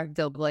aspect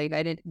of like,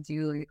 I didn't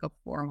do like a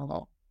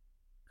formal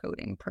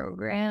coding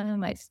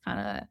program. I just kind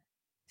of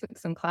took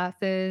some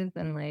classes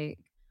and like,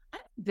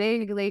 I'm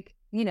big, like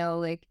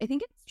like I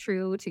think it's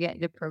true to get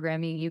into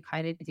programming, you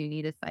kind of do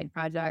need a side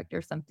project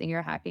or something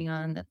you're hacking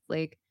on that's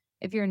like,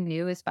 if you're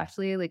new,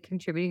 especially like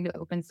contributing to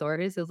open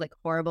source is like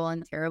horrible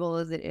and terrible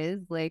as it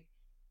is, like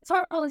it's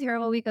horrible and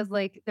terrible because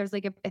like there's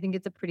like I think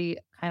it's a pretty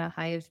kind of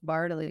highest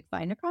bar to like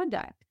find a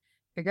project,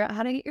 figure out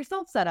how to get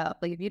yourself set up.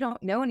 Like if you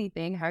don't know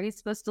anything, how are you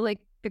supposed to like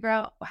figure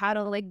out how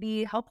to like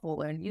be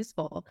helpful and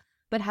useful?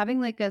 But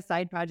having like a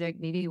side project,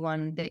 maybe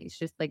one that is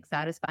just like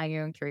satisfying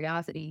your own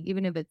curiosity,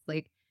 even if it's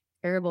like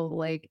terrible,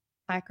 like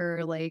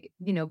hacker, like,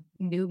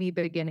 newbie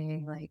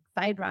beginning, like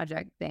side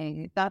project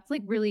thing. That's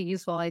like really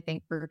useful, I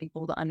think, for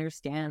people to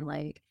understand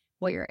like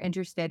what you're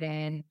interested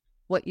in,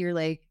 what you're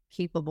like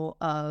capable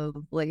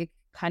of, like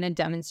kind of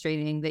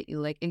demonstrating that you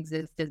like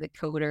exist as a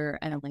coder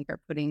and like are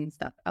putting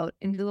stuff out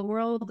into the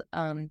world.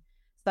 So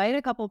I had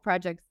a couple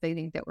projects I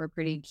think that were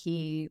pretty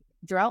key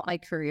throughout my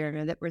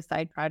career that were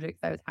side projects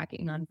I was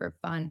hacking on for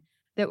fun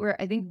that were,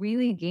 I think,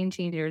 really game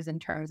changers in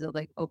terms of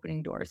like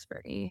opening doors for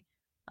me.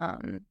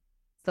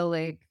 So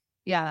like,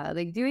 yeah,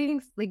 like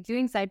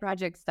doing side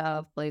project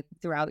stuff like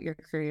throughout your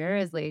career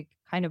is like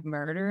kind of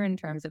murder in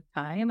terms of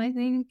time, I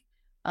think.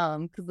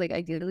 Because like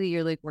ideally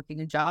you're like working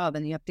a job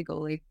and you have to go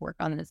like work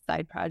on this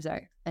side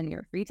project in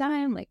your free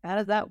time. Like how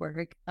does that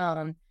work?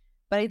 But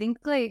I think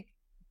like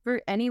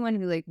for anyone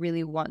who like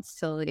really wants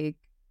to like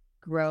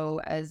grow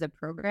as a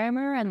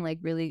programmer and like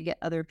really get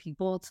other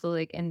people to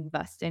like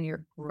invest in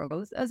your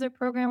growth as a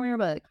programmer,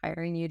 but like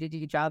hiring you to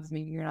do jobs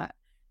maybe you're not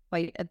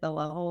quite at the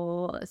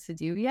level to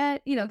do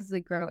yet, because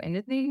like grow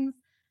into things,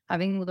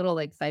 having little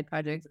like side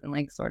projects and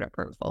like sort of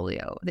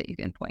portfolio that you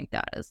can point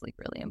at is like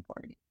really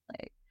important.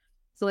 Like,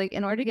 so like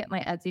in order to get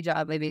my Etsy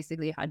job, I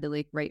basically had to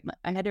like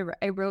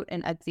I wrote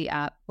an Etsy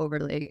app over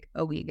like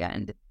a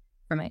weekend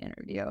for my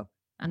interview.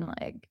 And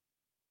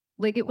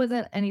like it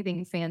wasn't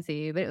anything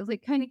fancy, but it was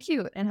like kind of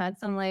cute and had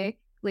some like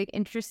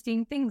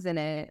interesting things in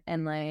it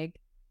and like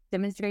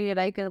demonstrated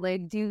I could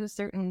like do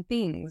certain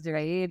things,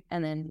 right?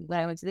 And then when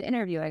I went to the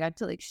interview, I got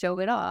to like show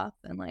it off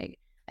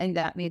and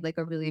that made like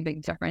a really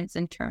big difference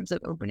in terms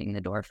of opening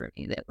the door for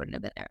me that wouldn't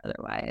have been there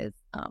otherwise.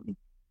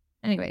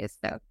 Anyways,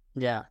 so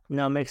Yeah,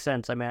 no, it makes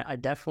sense. I mean, I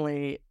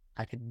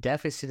could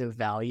definitely see the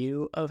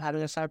value of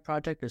having a side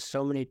project. There's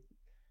so many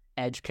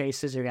edge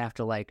cases you're gonna have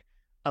to like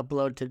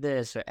upload to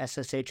this or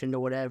SSH into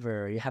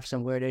whatever, or you have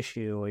some weird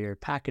issue or your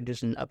package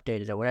isn't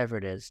updated or whatever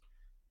it is.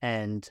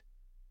 And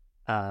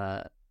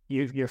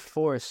you're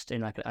forced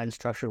in like an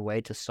unstructured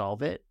way to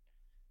solve it.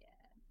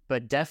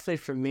 But definitely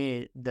for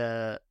me,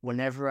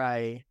 whenever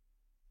I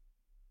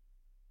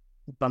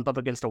bump up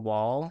against a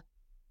wall,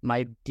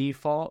 my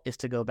default is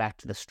to go back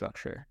to the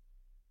structure.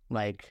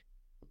 Like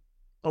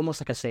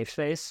almost like a safe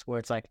space where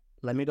it's like,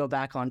 let me go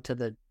back onto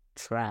the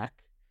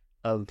track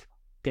of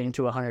getting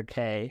to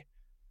 100K,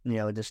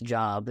 this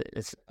job.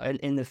 It's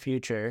in the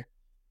future.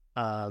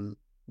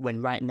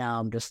 When right now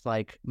I'm just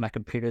like, my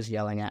computer's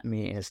yelling at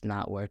me and it's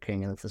not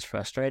working and it's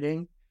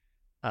frustrating.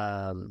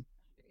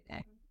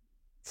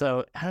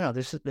 So I don't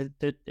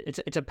know.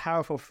 It's a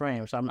powerful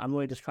frame. So I'm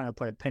really just trying to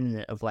put a pin in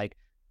it of like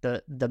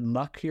the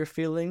muck you're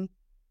feeling,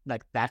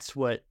 like that's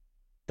what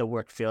the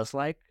work feels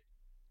like.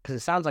 Because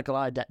it sounds like a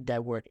lot of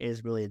dev work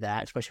is really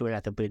that, especially when you're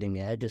at the bleeding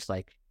edge. It's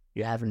like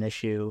you have an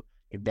issue,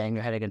 you bang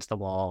your head against the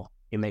wall,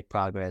 you make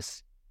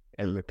progress,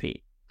 and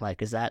repeat.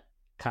 Like, is that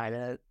kind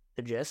of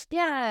the gist?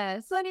 yeah.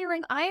 So I mean,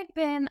 like I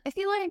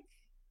feel like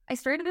I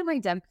started in my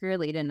dev career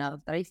late enough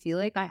that I feel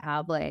like I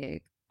have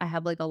like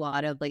a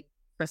lot of like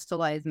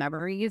crystallized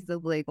memories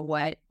of like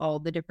what all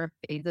the different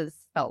phases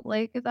felt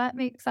like, if that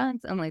makes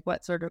sense, and like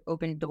what sort of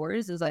opened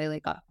doors as I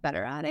like got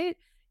better at it.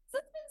 So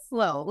it's been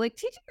slow. Like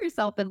teaching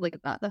yourself is like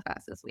not the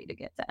fastest way to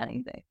get to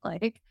anything.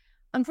 Like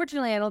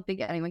unfortunately, I don't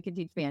think anyone can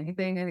teach me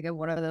anything. I think I'm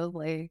one of those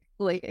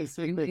like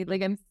extremely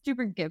like I'm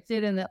super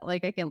gifted in that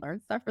like I can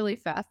learn stuff really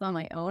fast on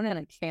my own and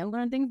I can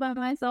learn things by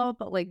myself.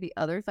 But like the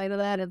other side of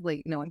that is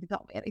like no one can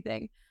tell me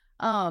anything.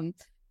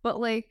 But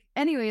like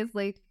anyways,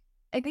 like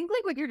I think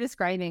like what you're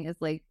describing is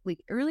like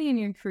early in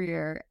your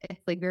career,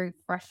 it's like very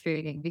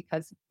frustrating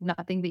because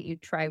nothing that you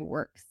try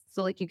works.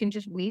 So like you can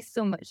just waste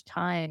so much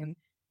time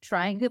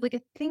trying to like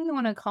a thing you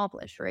want to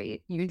accomplish,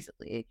 right?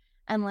 Usually.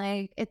 And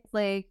like it's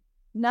like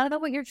none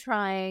of what you're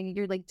trying,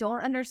 you're like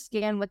don't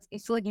understand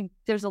so like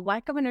there's a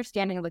lack of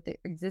understanding of what the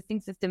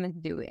existing system is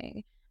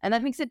doing. And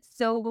that makes it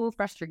so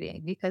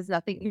frustrating because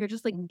nothing you're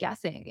just like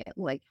guessing at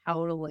like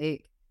how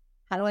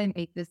do I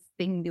make this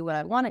thing do what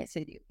I want it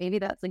to do? Maybe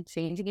that's like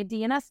changing a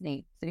DNS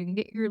name so you can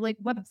get your like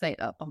website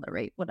up on the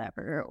right,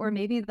 whatever. Or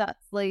maybe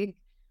that's like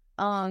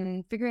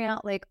figuring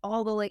out like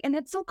all the like, and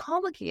it's so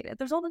complicated.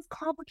 There's all this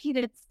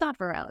complicated stuff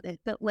around it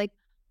that like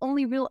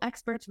only real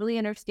experts really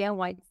understand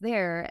why it's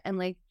there. And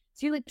like,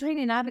 so you're like trying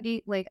to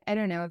navigate, like, I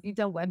don't know, if you've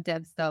done web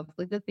dev stuff,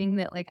 like the thing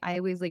that like I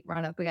always like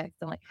run up against,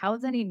 I'm like, how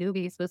is any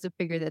newbie supposed to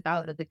figure this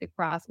out? It's like the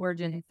cross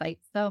origin site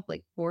stuff,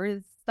 like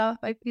For's stuff,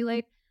 I feel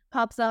like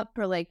pops up,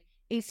 or like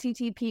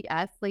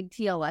HTTPS, like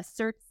TLS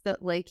certs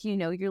that like,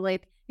 you're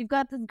like, you've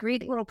got this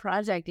great little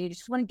project and you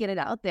just want to get it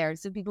out there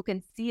so people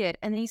can see it.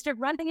 And then you start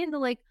running into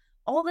like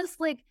all this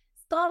like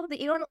stuff that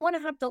you don't want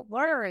to have to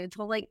learn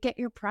to like get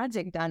your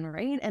project done,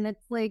 right? And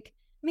it's like,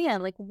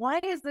 man, like why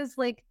is this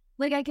like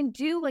I can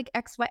do like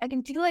X, Y, I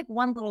can do like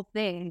one little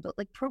thing, but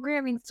like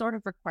programming sort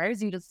of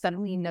requires you to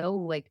suddenly know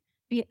like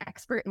be an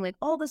expert in like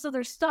all this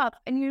other stuff.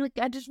 And you're like,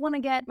 I just want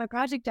to get my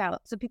project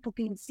out so people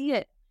can see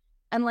it.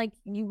 And like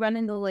you run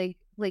into like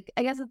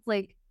I guess it's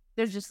like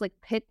there's just like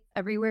pits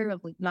everywhere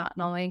of like not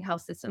knowing how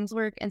systems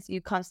work. And so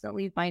you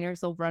constantly find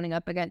yourself running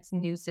up against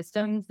new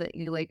systems that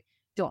you like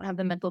don't have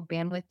the mental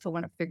bandwidth to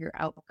want to figure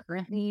out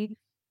currently.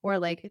 Or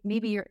like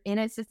maybe you're in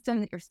a system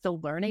that you're still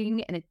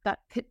learning and it's got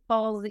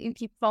pitfalls that you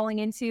keep falling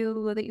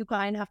into that you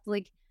kind of have to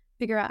like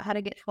figure out how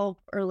to get help.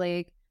 Or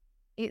like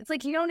it's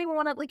like you don't even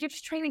want to like you're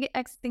just trying to get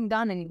X thing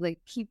done and you like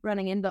keep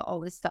running into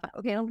all this stuff.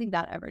 Okay, I don't think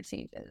that ever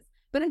changes.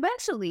 But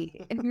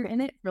eventually, if you're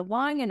in it for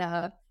long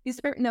enough, you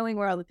start knowing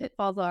where all the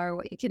pitfalls are,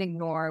 what you can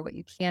ignore, what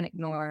you can't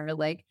ignore,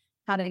 like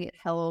how to get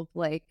help,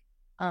 like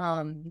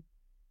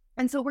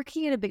and so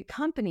working at a big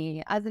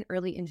company as an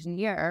early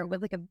engineer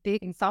with like a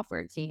big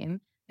software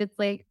team, it's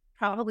like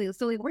probably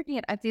so like working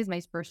at FD is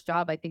my first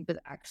job, I think was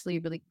actually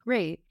really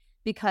great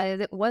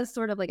because it was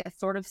sort of like a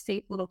sort of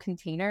safe little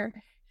container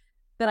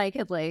that I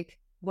could like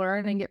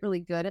learn and get really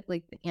good at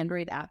like the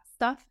Android app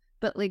stuff.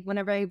 But like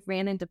whenever I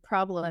ran into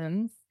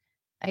problems,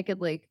 I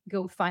could like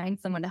go find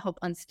someone to help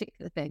unstick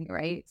the thing,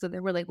 right? So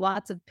there were like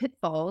lots of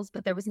pitfalls,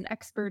 but there was an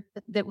expert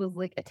that was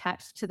like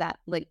attached to that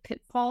like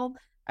pitfall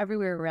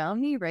everywhere around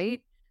me,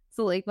 right?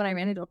 So like when I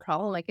ran into a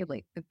problem, I could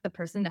like the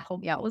person to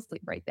help me out was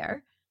like right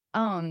there.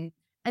 And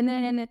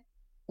then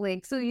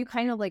like so you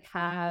kind of like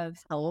have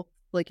help,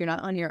 like you're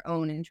not on your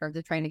own in terms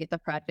of trying to get the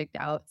project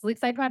out. So like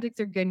side projects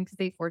are good because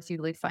they force you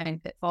to like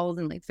find pitfalls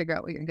and like figure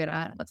out what you're good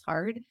at and what's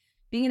hard.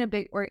 Being in a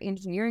big or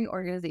engineering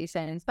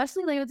organization,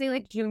 especially like I would say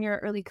like junior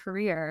early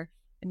career,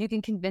 and you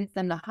can convince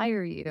them to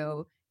hire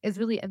you is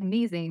really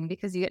amazing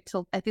because you get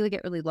to I feel like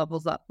it really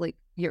levels up like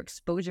your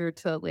exposure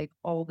to like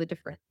all the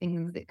different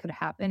things that could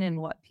happen and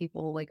what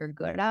people like are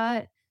good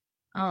at.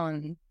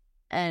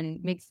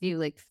 And makes you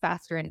like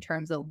faster in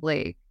terms of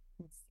like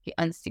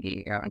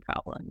unsticky your own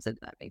problems, if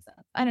that makes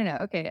sense. I don't know.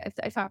 Okay,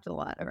 I talked a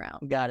lot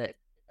around. Got it.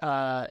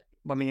 I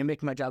mean, you're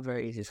making my job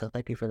very easy, so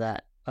thank you for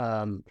that.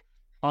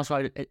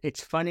 Also,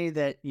 it's funny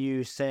that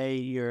you say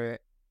you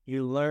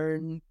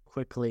learn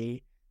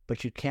quickly,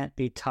 but you can't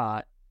be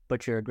taught,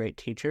 but you're a great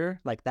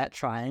teacher. Like that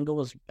triangle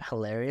was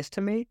hilarious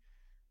to me.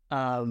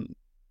 But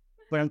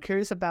I'm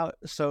curious about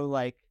so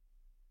like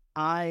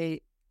I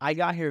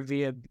got here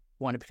via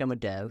want to become a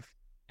dev,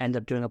 end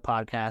up doing a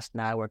podcast.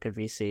 Now I work at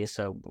VC,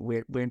 so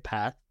weird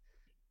path.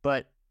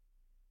 But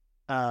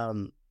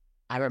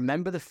I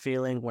remember the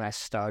feeling when I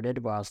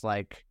started where I was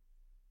like,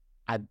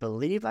 I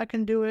believe I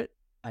can do it.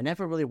 I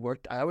never really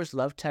worked. I always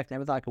loved tech.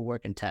 Never thought I could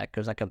work in tech. It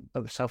was like a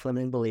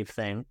self-limiting belief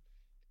thing.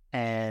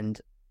 And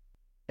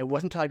it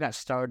wasn't until I got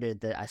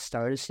started that I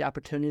started to see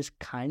opportunities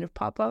kind of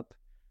pop up.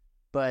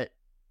 But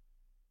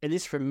at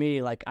least for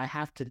me, like I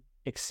have to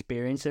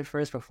experience it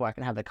first before I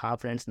can have the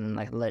confidence and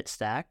like let it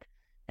stack.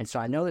 And so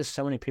I know there's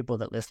so many people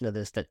that listen to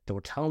this that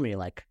will tell me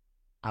like,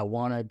 I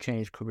want to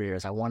change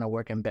careers. I want to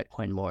work in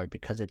Bitcoin more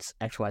because it's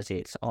XYZ.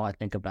 It's all I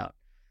think about.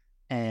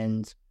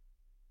 And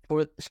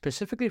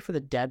specifically for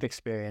the dev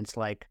experience,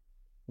 like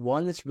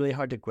one that's really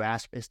hard to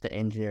grasp is the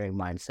engineering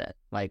mindset.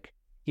 Like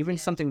even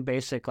something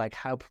basic like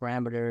how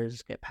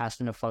parameters get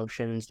passed into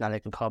functions, now they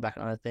can call back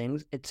on other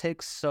things. It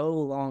takes so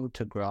long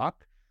to grok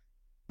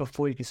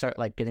before you can start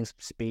like getting some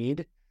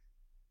speed.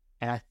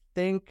 And I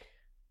think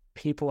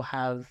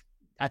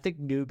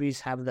newbies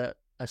have the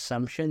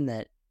assumption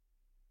that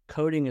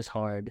coding is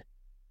hard,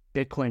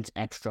 Bitcoin's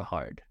extra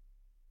hard.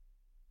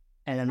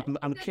 And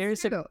I'm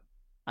curious if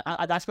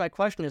that's my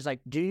question is like,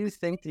 do you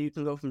think that you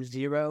can go from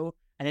zero,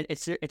 and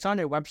it's on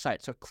their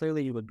website, so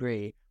clearly you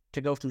agree,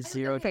 to go from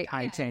zero to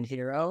high-chain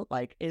hero?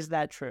 Like, is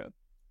that true?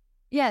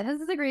 Yeah,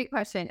 this is a great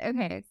question.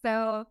 Okay,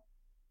 so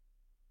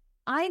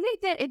I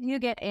think that if you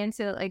get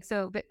into like,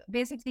 so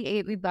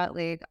Base58, we've got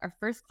like our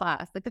first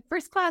class, like the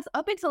first class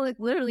up until like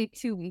literally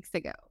 2 weeks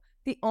ago.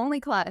 The only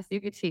class you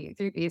could take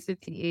through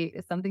Base58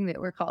 is something that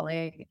we're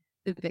calling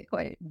the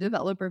Bitcoin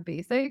Developer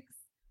Basics.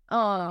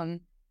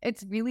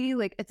 It's really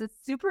like it's a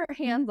super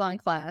hands-on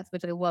class,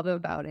 which I love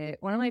about it.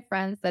 One of my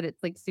friends said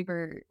it's like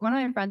super. One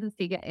of my friends is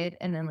taking it,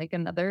 and then like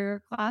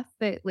another class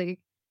that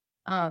like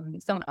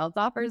someone else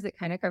offers that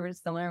kind of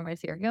covers similar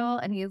material,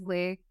 and he's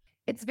like,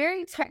 it's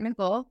very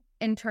technical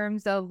in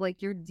terms of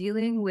like you're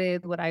dealing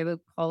with what I would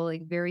call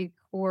like very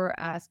core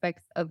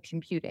aspects of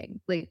computing,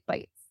 like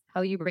bytes,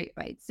 how you write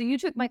bytes. So you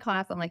took my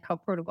class on like how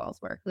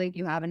protocols work. Like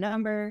you have a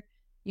number,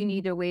 you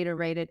need a way to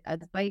write it as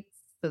bytes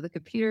so the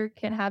computer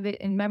can have it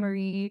in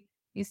memory.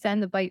 You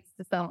send the bytes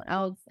to someone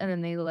else and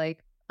then they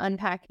like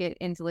unpack it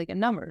into like a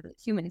number that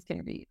humans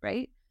can read,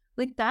 right?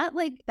 Like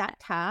that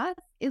task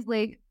is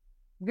like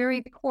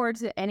very core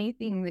to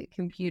anything that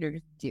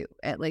computers do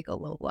at like a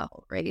low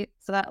level, right?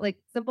 So that like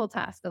simple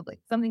task of like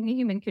something a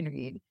human can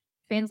read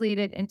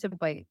translated into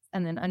bytes,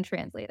 and then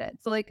untranslated.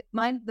 So like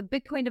the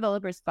Bitcoin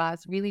developers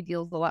class really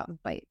deals a lot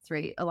with bytes,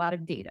 right? A lot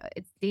of data.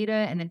 It's data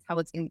and it's how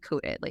it's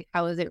encoded. Like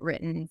how is it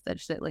written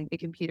such that like the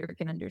computer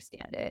can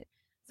understand it.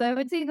 So I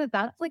would say that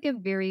that's like a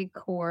very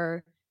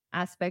core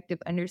aspect of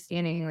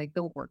understanding like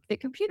the work that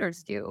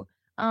computers do.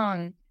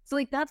 So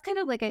like that's kind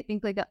of like I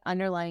think like an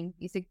underlying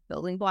basic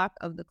building block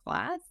of the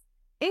class.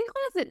 In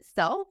class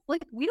itself,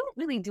 like we don't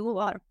really do a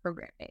lot of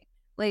programming.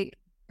 Like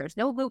there's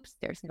no loops,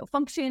 there's no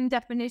function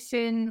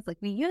definitions. Like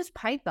we use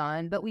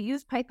Python, but we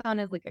use Python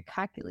as like a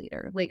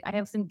calculator. Like I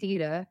have some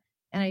data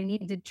and I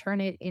need to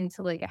turn it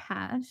into like a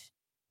hash.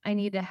 I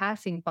need a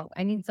hashing function.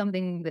 I need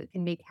something that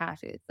can make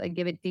hashes. I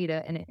give it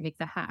data and it makes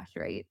a hash,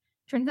 right?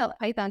 Turns out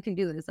Python can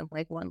do this in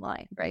like one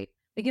line, right?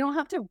 Like you don't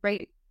have to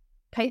write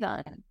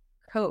Python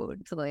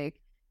code to like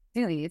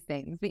do these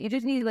things, but you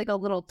just need like a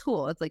little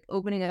tool. It's like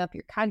opening up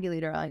your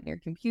calculator on your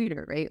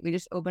computer, right? We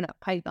just open up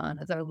Python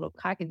as our little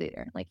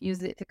calculator, like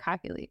use it to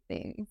calculate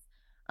things.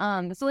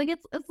 So like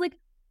it's like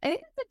I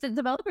think it's a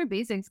developer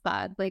basics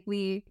class. Like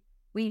we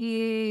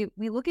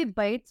look at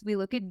bytes, we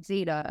look at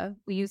data,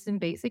 we use some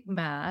basic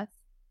math,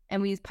 and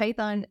we use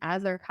Python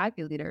as our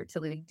calculator to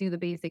like do the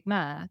basic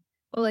math.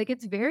 But like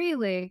it's very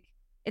like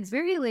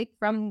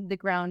from the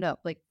ground up,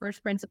 like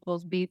first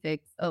principles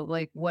basics of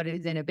like what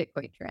is in a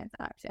Bitcoin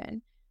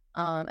transaction.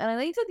 And I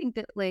like to think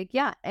that like,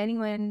 yeah,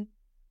 anyone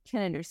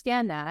can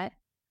understand that.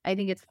 I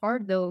think it's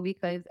hard though,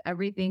 because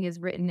everything is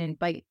written in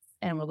bytes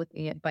and we're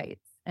looking at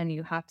bytes and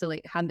you have to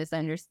like have this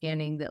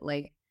understanding that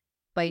like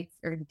bytes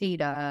are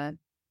data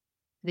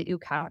that you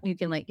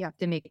can like, you have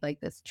to make like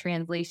this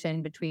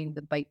translation between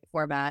the byte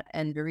format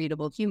and the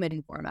readable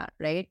human format.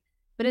 Right.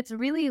 But it's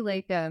really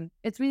like a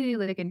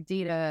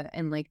data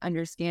and like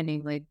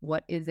understanding like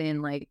what is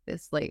in like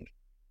this like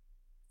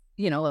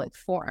like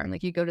form.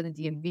 Like you go to the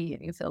DMV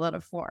and you fill out a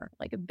form.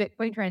 Like a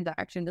Bitcoin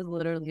transaction is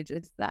literally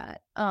just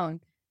that. So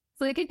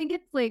like I think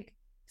it's like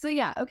so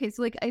yeah, okay.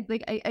 So like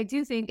I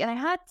do think, and I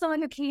had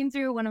someone who came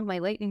through one of my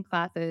lightning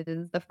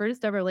classes. The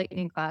first ever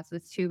lightning class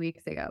was 2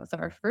 weeks ago. So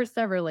our first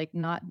ever like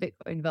not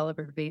Bitcoin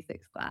developer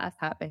basics class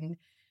happened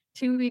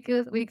 2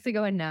 weeks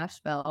ago in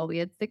Nashville. We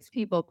had 6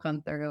 people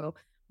come through.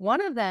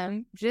 One of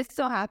them just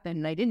so happened,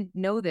 and I didn't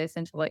know this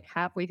until like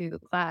halfway through the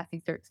class, he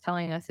starts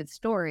telling us his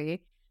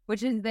story,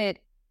 which is that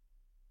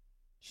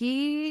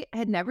he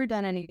had never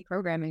done any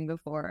programming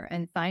before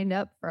and signed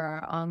up for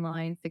our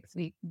online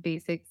 6-week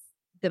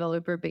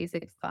developer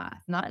basics class,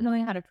 not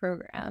knowing how to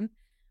program.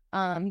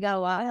 He got a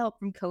lot of help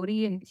from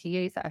Cody and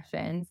TA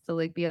sessions to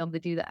like be able to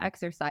do the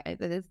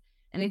exercises.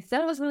 And he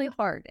said it was really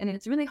hard. And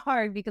it's really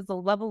hard because the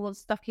level of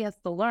stuff he has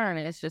to learn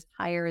is just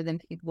higher than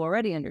people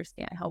already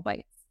understand how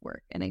bytes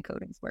work and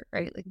encodings work,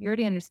 right? Like you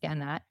already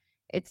understand that.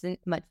 It's an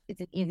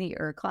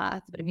easier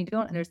class, but if you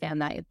don't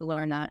understand that, you have to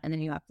learn that, and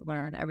then you have to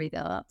learn everything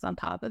else on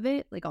top of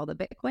it, like all the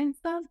Bitcoin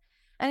stuff.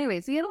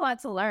 Anyway, so he had a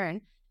lot to learn.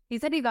 He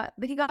said he got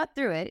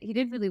through it. He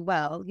did really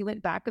well. He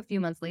went back a few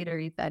months later,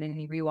 he said, and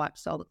he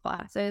rewatched all the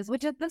classes,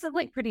 this is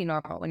like pretty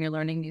normal when you're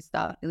learning new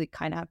stuff. You like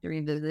kind of have to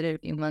revisit it a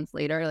few months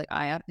later. Like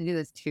I have to do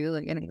this too.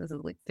 Like I think this is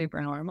like super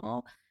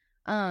normal.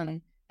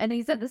 And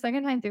he said the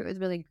second time through it was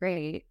really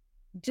great.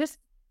 Just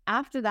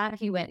after that,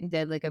 he went and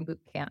did like a boot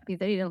camp. He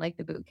said he didn't like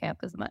the boot camp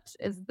as much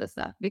as the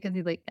stuff because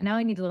he's like, now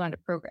I need to learn how to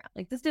program.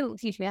 Like this didn't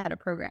teach me how to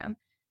program.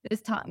 This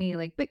taught me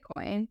like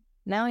Bitcoin.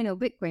 Now I know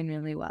Bitcoin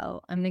really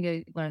well. I'm going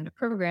to learn to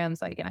program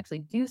so I can actually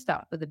do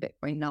stuff with the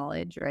Bitcoin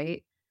knowledge,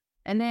 right?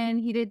 And then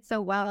he did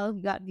so well,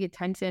 he got the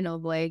attention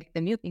of like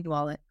the Mutiny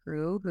Wallet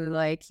crew who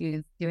like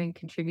he was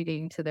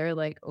contributing to their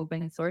like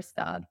open source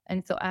stuff.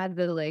 And so as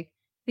the like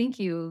thank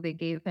you,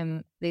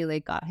 they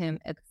like got him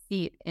a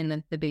seat in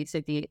the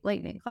Base58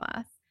 Lightning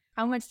class.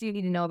 How much do you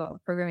need to know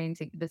about programming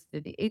to this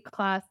 58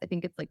 class? I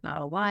think it's like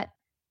not a lot,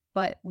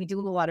 but we do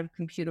a lot of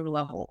computer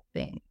level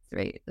things,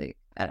 right? Like,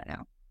 I don't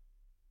know.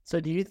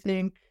 So do you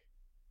think,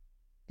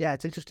 yeah,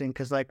 it's interesting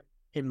because like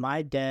in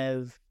my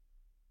dev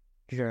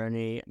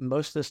journey,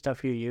 most of the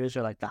stuff you use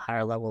are like the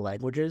higher level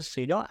languages.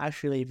 So you don't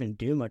actually even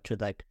do much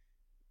with like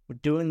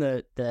doing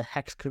the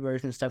hex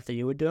conversion stuff that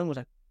you were doing was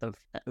like the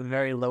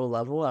very low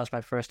level. That was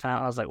my first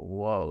time. I was like,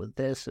 whoa,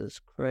 this is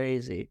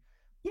crazy.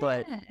 Yeah.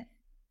 But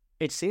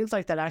it seems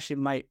like that actually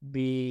might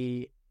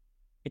be,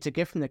 it's a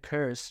gift and a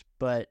curse,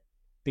 but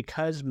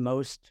because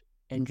most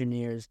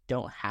engineers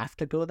don't have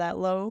to go that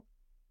low,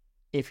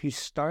 if you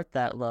start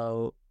that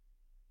low,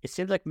 it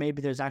seems like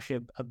maybe there's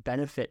actually a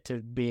benefit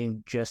to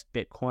being just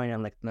Bitcoin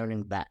and like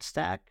learning that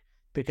stack,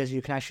 because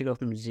you can actually go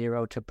from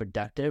zero to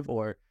productive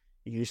or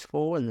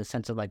useful in the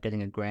sense of like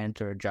getting a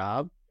grant or a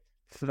job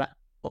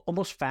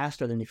almost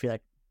faster than if you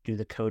like do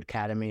the Code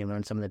Academy and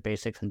learn some of the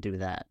basics and do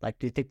that. Like,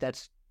 do you think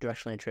that's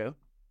directionally true?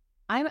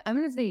 I'm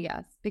going to say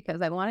yes,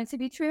 because I want it to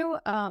be true.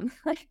 But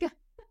I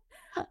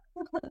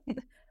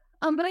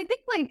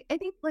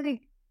think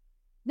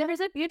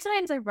there's a few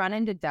times I've run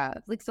into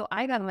devs. Like, so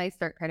I got my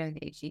start kind of in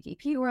the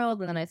HTTP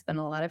world, and then I spent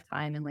a lot of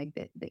time in like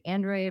the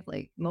Android,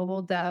 like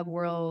mobile dev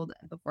world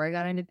before I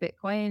got into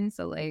Bitcoin.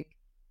 So like,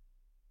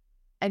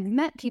 I've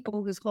met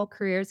people whose whole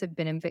careers have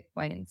been in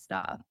Bitcoin and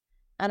stuff.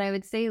 And I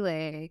would say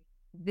like,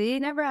 they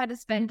never had to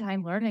spend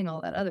time learning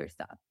all that other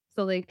stuff.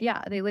 So like,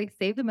 yeah, they like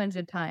saved a bunch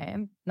of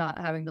time not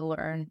having to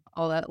learn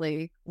all that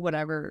like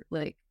whatever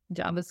like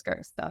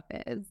JavaScript stuff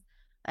is.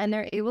 And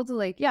they're able to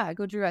like, yeah,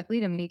 go directly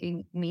to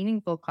making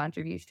meaningful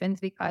contributions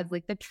because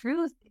like the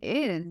truth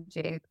is,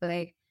 Jake,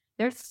 like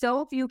there's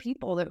so few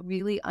people that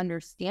really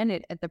understand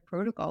it at the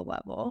protocol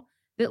level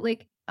that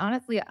like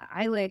honestly,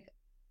 I like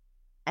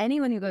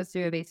anyone who goes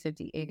through a base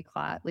 58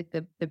 class, like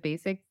the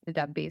basics, the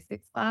dev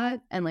basics class,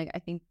 and like I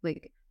think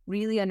like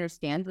really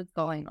understands what's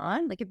going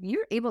on. Like if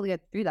you're able to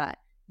get through that,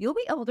 you'll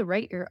be able to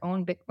write your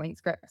own Bitcoin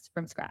scripts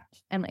from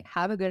scratch and like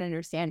have a good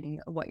understanding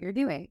of what you're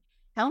doing.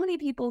 How many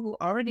people who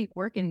already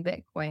work in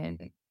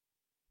Bitcoin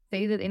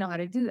say that they know how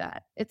to do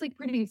that? It's like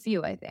pretty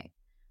few, I think.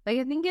 Like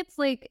I think it's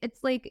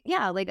like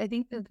yeah, like I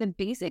think that the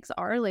basics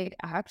are like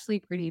actually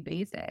pretty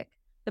basic.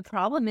 The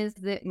problem is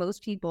that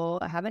most people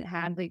haven't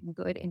had like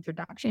good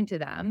introduction to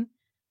them.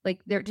 Like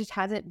there just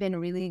hasn't been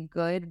really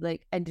good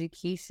like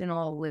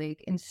educational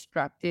like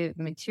instructive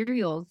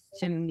materials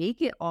to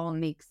make it all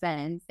make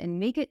sense and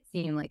make it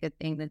seem like a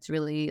thing that's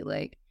really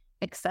like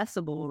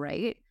accessible,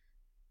 right?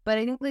 But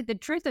I think like the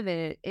truth of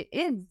it, it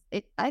is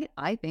it.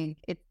 I think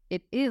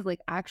it is like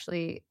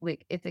actually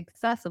like it's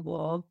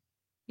accessible.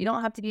 You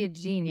don't have to be a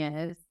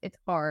genius. It's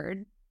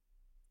hard,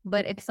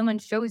 but if someone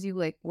shows you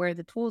like where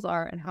the tools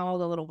are and how all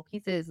the little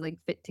pieces like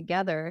fit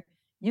together,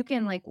 you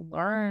can like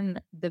learn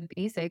the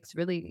basics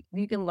really.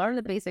 You can learn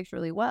the basics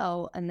really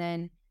well, and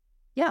then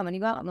yeah, when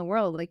you go out in the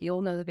world, like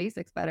you'll know the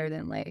basics better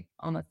than like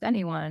almost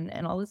anyone,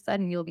 and all of a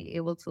sudden you'll be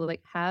able to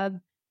like have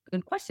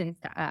good questions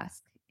to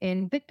ask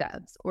in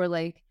BitDevs, or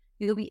like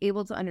you'll be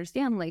able to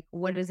understand like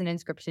what is an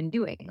inscription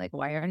doing, like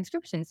why are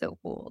inscriptions so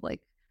cool, like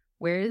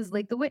where is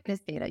like the witness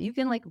data. You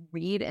can like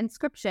read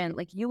inscription,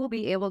 like you will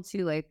be able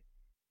to like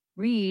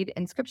read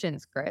inscription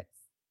scripts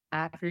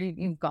after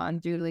you've gone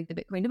through like the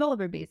Bitcoin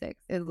developer basics.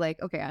 Is like,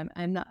 okay,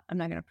 I'm not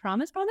gonna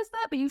promise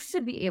that, but you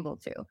should be able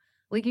to.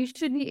 Like you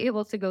should be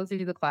able to go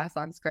through the class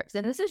on scripts.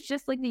 And this is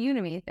just like the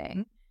Udemy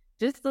thing,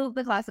 just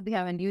the class that we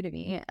have in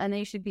Udemy. And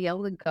they should be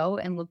able to go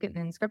and look at an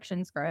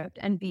inscription script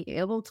and be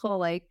able to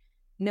like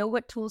know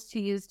what tools to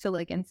use to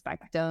like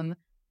inspect them,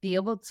 be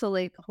able to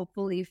like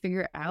hopefully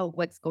figure out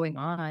what's going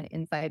on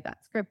inside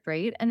that script,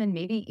 right? And then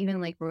maybe even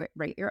like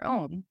write your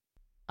own.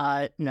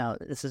 No,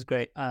 this is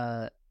great.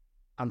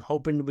 I'm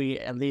hoping we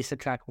at least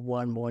attract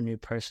one more new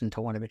person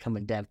to want to become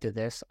a dev through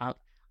this.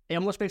 It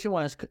almost makes me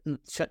want to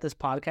shut this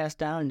podcast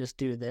down and just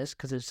do this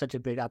because it's such a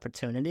big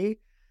opportunity.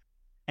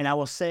 And I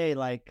will say,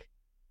 like,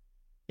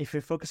 if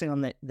you're focusing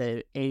on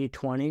the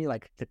 80-20,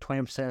 like the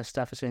 20% of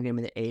stuff is going to give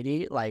me the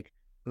 80, like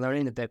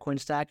learning the Bitcoin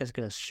stack is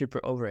going to super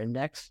over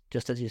index.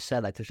 Just as you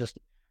said, like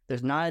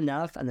there's not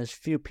enough and there's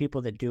few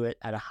people that do it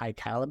at a high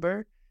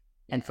caliber.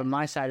 And from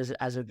my side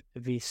as a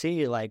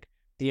VC, like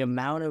the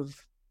amount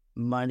of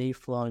money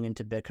flowing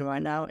into Bitcoin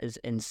right now is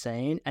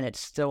insane, and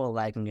it's still a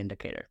lagging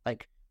indicator.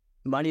 Like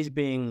money's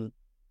being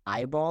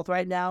eyeballed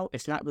right now.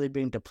 It's not really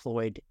being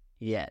deployed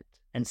yet.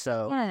 And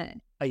so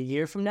a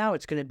year from now,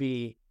 it's going to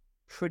be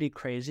pretty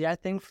crazy, I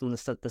think, from the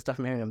stuff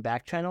I'm hearing in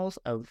back channels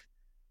of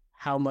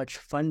how much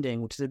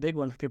funding, which is a big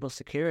one for people's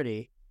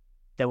security,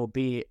 that will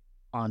be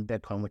on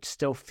Bitcoin, which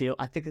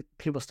I think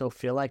people still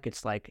feel like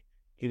it's like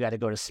you got to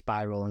go to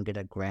Spiral and get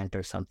a grant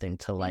or something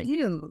to like.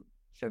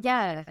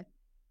 Yeah.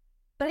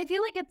 But I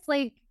feel like it's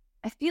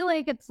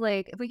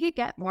like if we could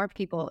get more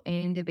people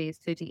into Base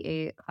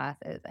 58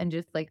 classes and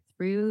just like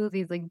through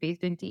these like Base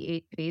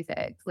 58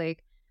 basics,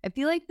 like I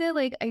feel like the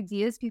like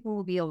ideas people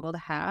will be able to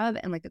have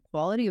and like the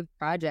quality of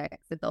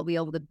projects that they'll be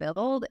able to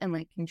build and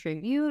like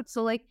contribute.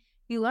 So like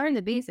you learn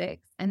the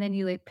basics and then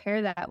you like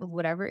pair that with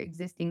whatever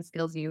existing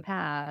skills you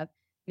have.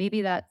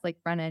 Maybe that's like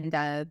front end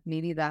dev,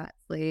 maybe that's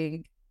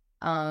like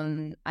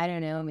I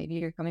don't know, maybe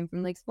you're coming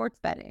from like sports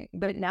betting.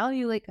 But now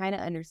you like kind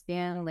of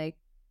understand like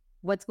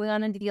what's going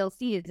on in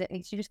DLCs. It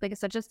makes you just like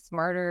such a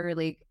smarter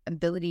like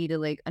ability to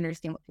like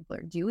understand what people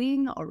are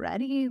doing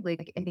already.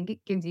 Like I think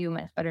it gives you a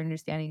much better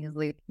understanding as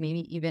like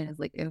maybe even as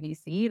like a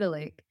VC to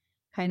like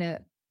kind of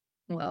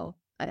well,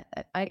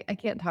 I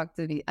can't talk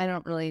to I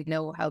don't really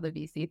know how the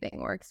VC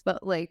thing works,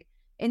 but like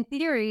in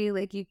theory,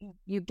 like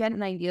you get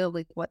an idea of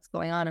like what's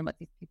going on and what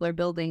these people are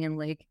building, and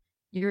like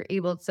you're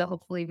able to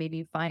hopefully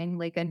maybe find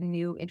like a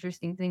new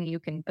interesting thing you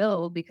can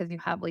build because you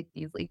have like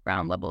these like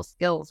ground level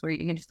skills where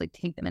you can just like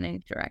take them in any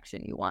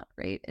direction you want,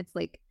 right? It's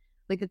like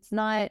it's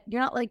not,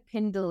 you're not like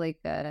pinned to like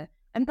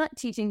I'm not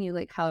teaching you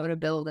like how to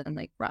build in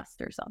like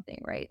Rust or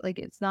something, right? Like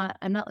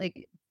I'm not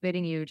like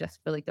fitting you just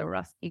for like the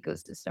Rust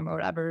ecosystem or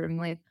whatever. I'm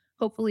like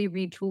hopefully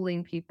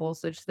retooling people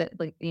such that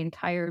like the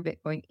entire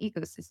Bitcoin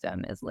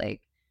ecosystem is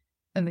like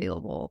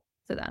available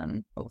to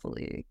them,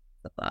 hopefully.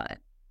 The thought.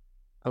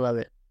 I love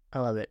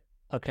it.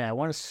 Okay, I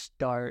want to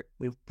start.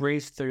 We've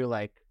breezed through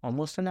like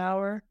almost an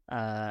hour. This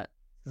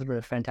has been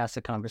a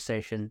fantastic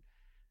conversation.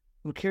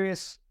 I'm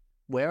curious,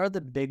 where are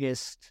the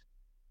biggest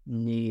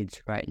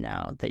needs right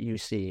now that you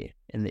see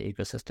in the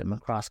ecosystem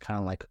across kind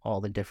of like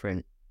all the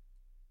different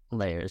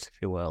layers, if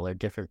you will, or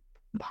different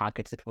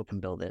pockets that people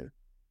can build in?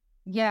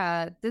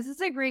 Yeah, this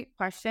is a great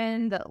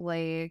question that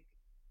like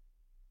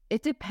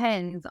it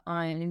depends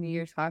on who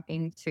you're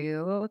talking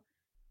to.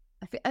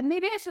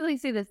 Maybe I should like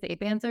say the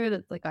safe answer.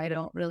 That's like I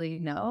don't really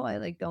know. I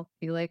like don't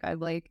feel like I've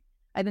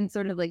been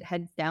sort of like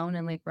heads down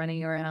and like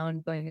running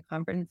around going to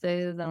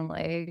conferences and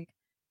like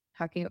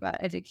talking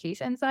about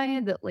education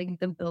side. That like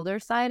the builder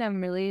side, I'm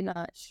really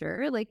not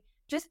sure. Like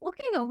just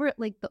looking over at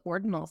like the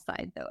ordinal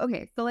side though.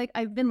 Okay, so like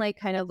I've been like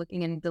kind of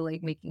looking into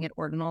like making it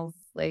ordinals,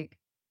 like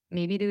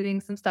maybe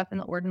doing some stuff in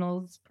the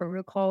ordinals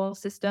protocol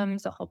system,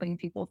 so helping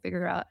people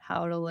figure out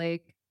how to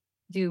like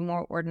do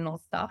more ordinal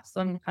stuff.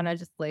 So I'm kind of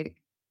just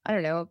like I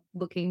don't know,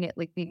 looking at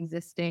like the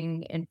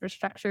existing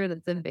infrastructure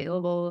that's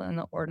available in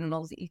the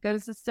ordinals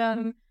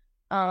ecosystem.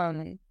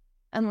 Um,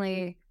 and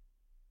like,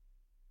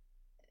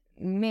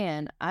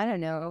 man, I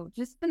don't know,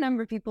 just the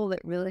number of people that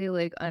really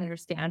like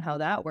understand how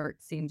that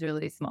works seems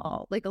really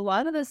small. Like a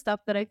lot of the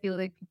stuff that I feel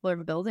like people are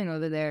building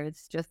over there,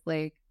 it's just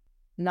like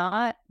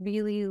not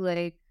really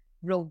like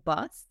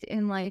robust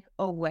in like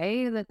a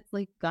way that's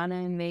like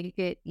gonna make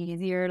it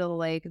easier to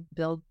like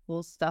build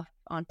cool stuff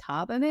on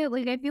top of it.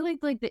 Like I feel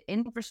like the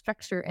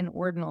infrastructure and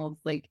ordinals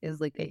like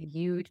is like a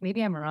huge,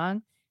 maybe I'm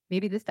wrong.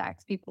 Maybe the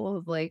stacks people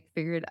have like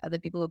figured other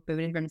people have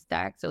pivoted from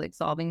stacks are like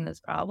solving this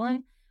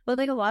problem. But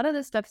like a lot of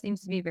this stuff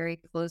seems to be very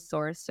closed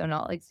source, so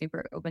not like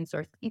super open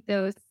source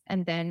ethos.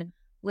 And then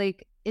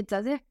like it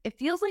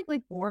feels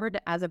like Word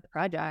as a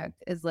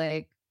project is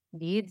like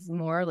needs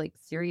more like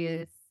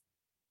serious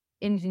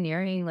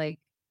engineering like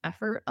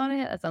effort on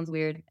it. That sounds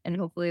weird. And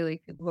hopefully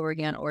like people who are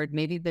working on Ord,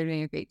 maybe they're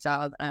doing a great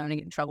job. I don't want to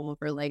get in trouble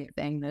for like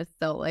saying this.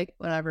 So like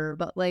whatever.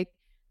 But like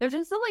there's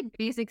just some like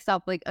basic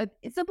stuff. Like a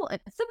simple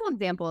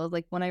example is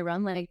like when I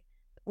run like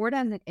Ord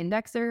has an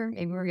indexer.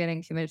 Maybe we're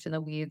getting too much in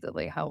the weeds of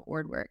like how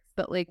Ord works.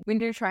 But like when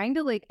you're trying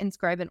to like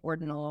inscribe an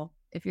ordinal,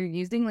 if you're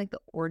using like the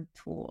Ord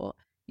tool,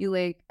 you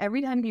like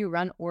every time you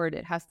run Ord,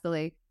 it has to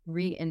like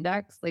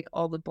re-index like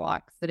all the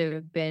blocks that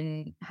have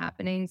been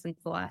happening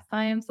since the last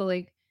time. So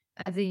like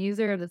as a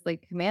user of this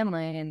like command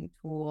line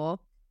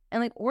tool,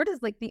 and like Ord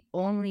is like the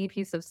only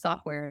piece of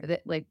software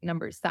that like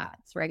numbers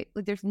stats, right?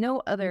 Like there's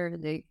no other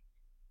like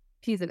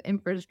piece of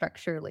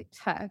infrastructure like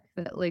tech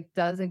that like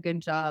does a good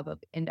job of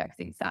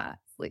indexing stats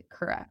like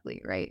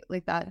correctly, right?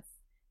 Like that's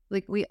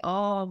like we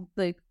all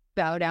like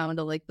bow down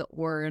to like the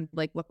Ord,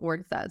 like what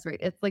Ord says, right?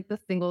 It's like the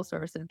single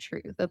source of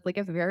truth. That's like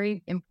a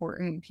very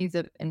important piece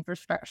of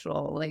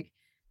infrastructural like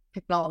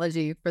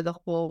technology for the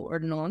whole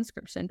ordinal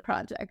inscription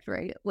project,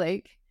 right?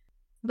 Like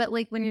but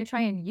like when you're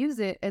trying to use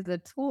it as a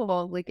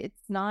tool, like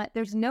it's not,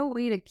 there's no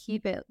way to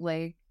keep it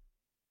like,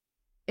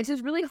 it's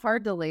just really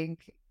hard to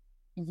like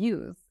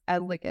use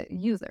as like a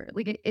user.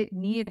 Like it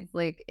needs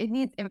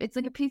it's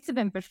like a piece of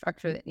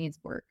infrastructure that needs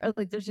work. Or,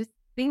 like there's just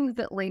things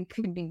that like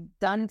could be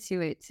done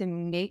to it to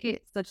make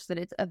it such that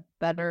it's a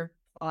better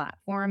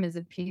platform as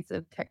a piece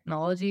of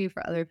technology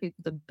for other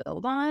people to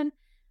build on.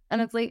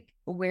 And it's like,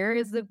 where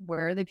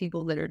are the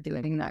people that are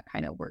doing that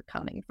kind of work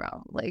coming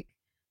from? Like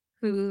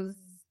who's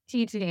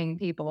teaching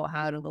people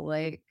how to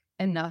like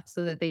enough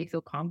so that they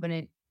feel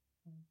confident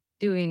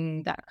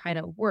doing that kind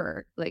of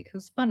work, like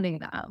who's funding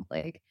them,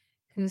 like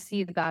who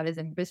sees that as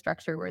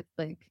infrastructure worth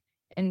like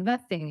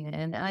investing in.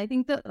 And I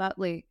think that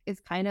like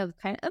is I mean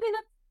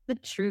that's the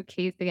true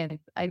case again,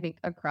 I think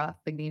across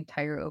like the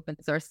entire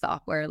open source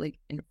software like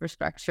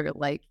infrastructure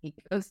like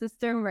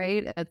ecosystem,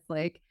 right? It's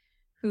like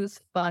who's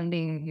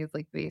funding these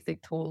like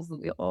basic tools that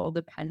we all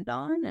depend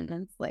on. And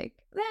it's like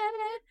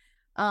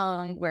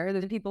where are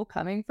the people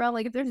coming from?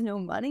 Like if there's no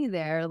money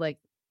there, like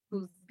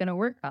who's going to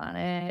work on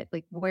it?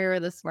 Like, where are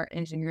the smart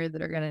engineers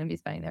that are going to be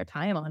spending their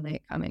time on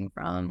it coming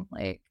from?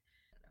 Like,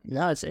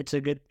 No, it's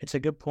a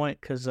good point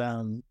because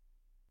I'm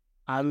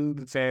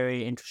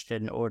very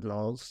interested in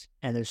ordinals,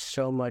 and there's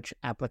so much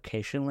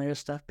application layer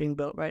stuff being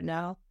built right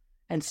now,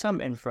 and some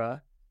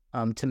infra,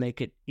 to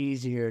make it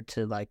easier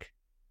to like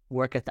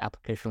work at the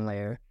application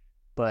layer.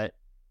 But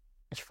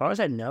as far as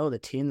I know, the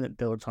team that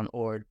builds on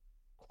Ord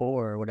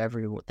Core or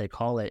whatever they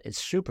call it is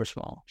super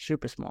small,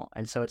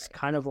 and so it's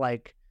kind of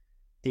like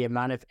the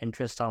amount of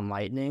interest on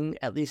Lightning,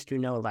 at least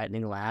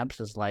Lightning Labs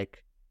is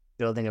like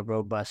building a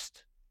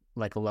robust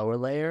like lower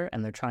layer,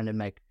 and they're trying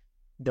to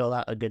build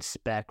out a good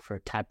spec for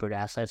taproot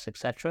assets,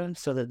 etc.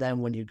 So that then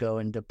when you go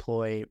and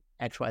deploy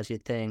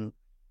XYZ thing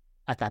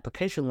at the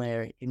application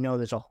layer,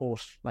 there's a whole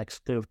like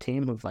slew of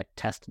team who've like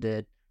tested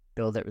it,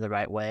 build it the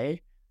right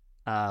way,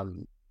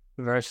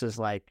 versus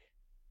like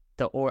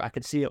I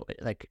could see it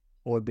like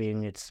or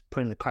being it's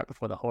putting the cart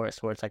before the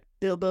horse, where it's like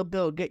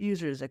build, get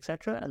users,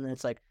 etc. And then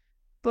it's like,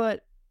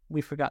 but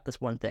we forgot this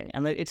one thing.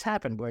 And it's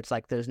happened where it's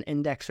like there's an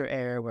indexer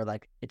error where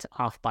like it's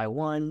off by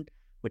one,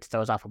 which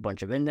throws off a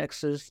bunch of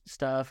indexes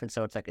stuff. And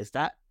so it's like,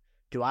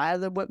 do I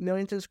have the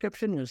millions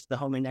inscription? Or is the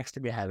homie next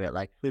to me have it?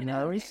 Like, who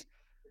knows?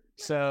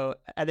 So,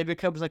 and it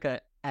becomes like a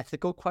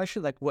ethical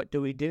question, like what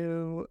do we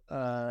do?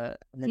 And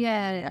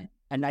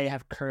now you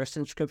have cursed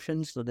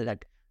inscriptions, so they're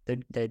like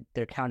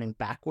they're counting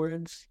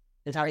backwards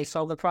is how you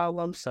solve the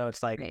problem. So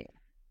it's like, right.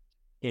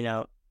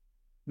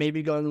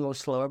 Maybe going a little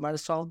slower might have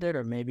solved it,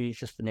 or maybe it's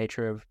just the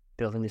nature of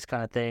building these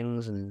kind of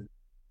things. And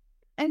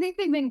I think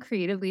they've been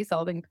creatively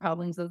solving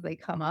problems as they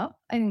come up.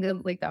 I think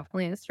that's like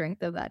definitely a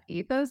strength of that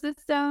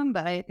ecosystem.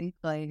 But I think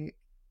like,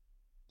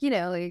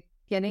 like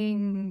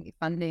getting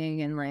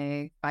funding and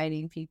like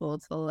finding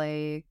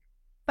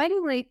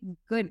like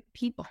good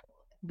people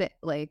that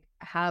like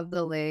have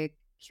the like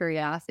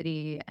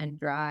curiosity and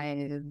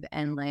drive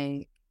and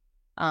like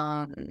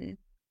um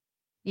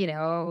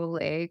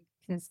like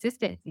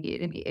consistency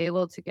to be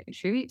able to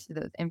contribute to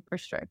those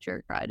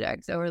infrastructure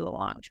projects over the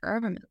long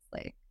term. And it's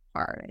like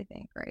hard, I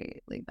think,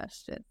 right? Like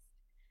that's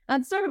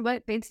sort of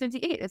what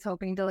Base58 is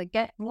hoping to like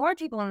get more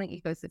people in the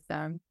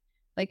ecosystem.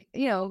 Like,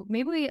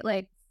 maybe we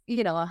like,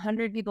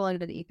 100 people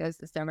into the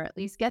ecosystem, or at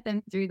least get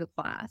them through the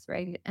class,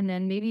 right? And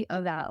then maybe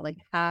of that, like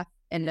half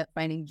end up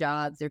finding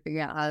jobs or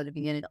figuring out how to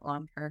be in it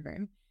long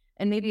term.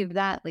 And maybe of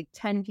that, like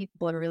 10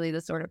 people are really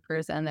the sort of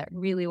person that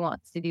really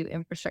wants to do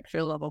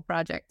infrastructure level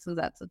projects. So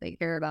that's what they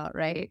care about,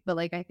 right? But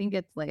like, I think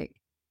it's like,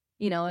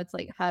 it's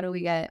like, how do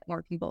we get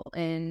more people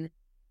in?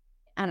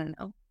 I don't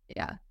know.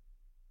 Yeah.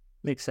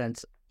 Makes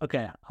sense.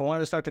 Okay, I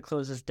wanted to start to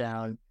close this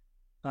down.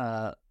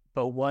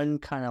 But one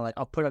kind of like,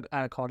 I'll put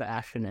a call to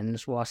action, and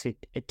this will also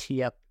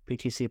tee up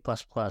BTC++,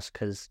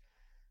 because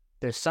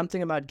there's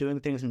something about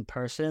doing things in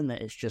person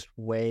that is just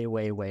way,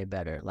 way, way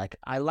better. Like,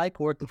 I like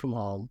working from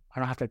home. I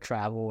don't have to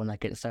travel and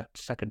like get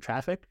stuck in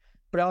traffic,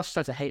 but I also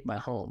start to hate my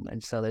home.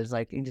 And so there's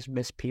like, you just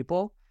miss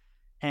people.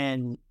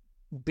 And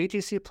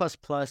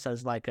BTC++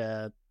 as like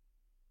a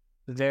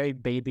very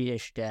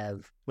babyish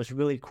dev was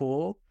really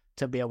cool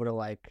to be able to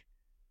like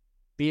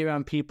be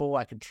around people.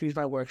 I can choose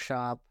my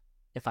workshop.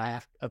 If I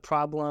have a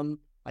problem,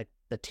 like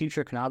the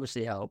teacher can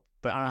obviously help,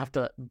 but I don't have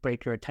to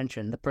break your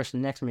attention. The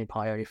person next to me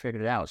probably already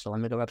figured it out, so let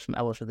me go rub some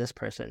elbows with this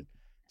person.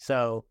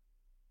 So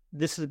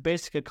this is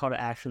basically a call to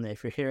action that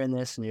if you're hearing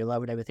this and you're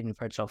loving everything you've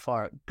heard so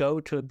far,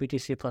 go to a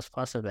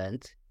BTC++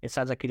 event. It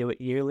sounds like you do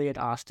it yearly in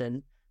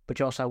Austin, but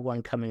you also have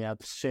one coming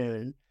up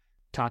soon.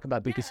 Talk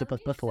about BTC++ a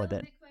little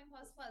bit.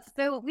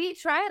 So we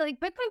try like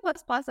Bitcoin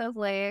Plus Plus is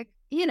like,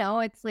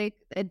 it's like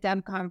a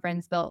dev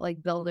conference built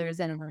like builders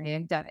and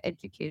like dev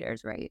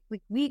educators, right?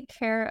 Like we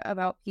care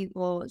about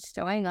people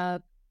showing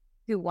up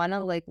who want to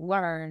like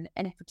learn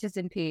and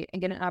participate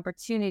and get an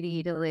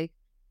opportunity to like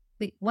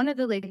one of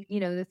the like,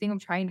 the thing I'm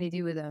trying to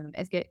do with them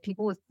is get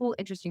people with cool,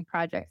 interesting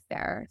projects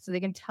there so they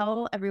can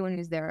tell everyone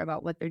who's there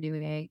about what they're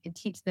doing and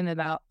teach them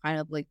about kind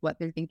of like what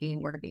they're thinking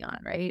and working on,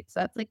 right? So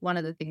that's like one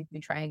of the things we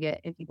try and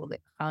get in people that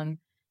come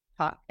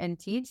talk and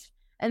teach.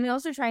 And we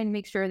also try and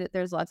make sure that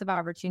there's lots of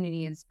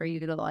opportunities for you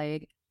to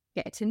like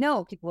get to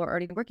know people who are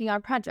already working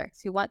on projects,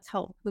 who wants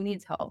help, who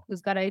needs help, who's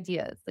got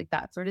ideas, like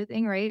that sort of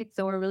thing, right?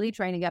 So we're really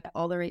trying to get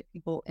all the right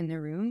people in the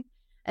room.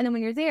 And then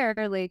when you're there,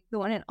 like the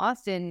one in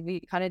Austin,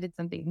 we kind of did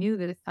something new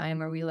this time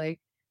where we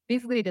like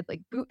basically did like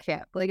boot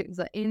camp. Like it was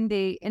an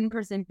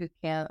in-person boot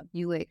camp.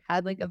 You like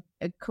had like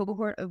a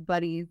cohort of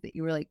buddies that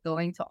you were like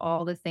going to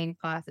all the same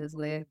classes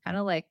with, kind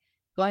of like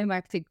going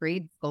back to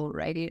grade school,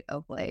 right?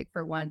 Of like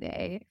for one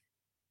day.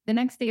 The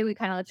next day we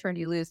kind of turned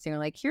you loose and you're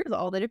like, here's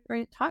all the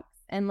different talks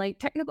and like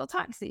technical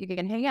talks that you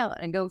can hang out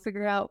and go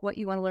figure out what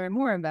you want to learn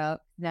more about.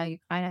 Now you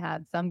kind of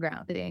have some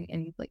grounding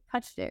and you've like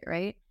touched it,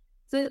 right?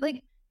 So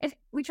like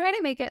we try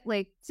to make it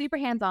like super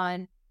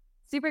hands-on,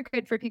 super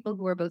good for people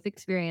who are both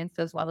experienced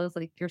as well as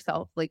like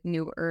yourself, like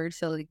newer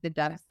to like the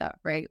dev stuff,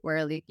 right?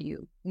 Where like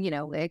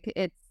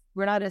like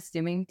we're not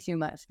assuming too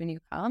much when you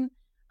come.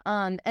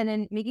 And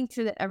then making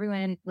sure that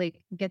everyone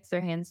like gets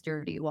their hands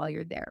dirty while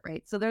you're there,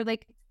 right? So they're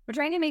like, we're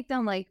trying to make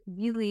them like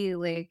really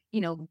like,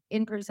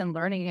 in-person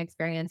learning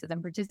experiences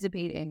and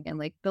participating and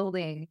like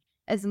building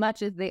as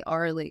much as they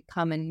are like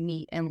come and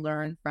meet and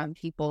learn from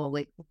people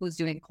like who's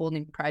doing cool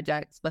new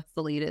projects, what's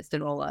the latest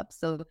and roll up.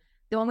 So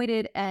the one we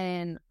did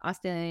in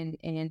Austin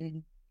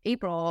in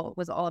April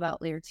was all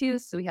about layer 2.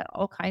 So we had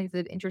all kinds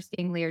of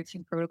interesting layer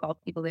 2 protocol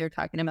people there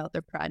talking about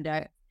their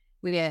project.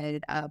 We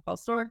had Paul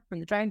Stork from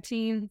the Drive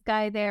Team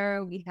guy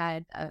there. We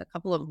had a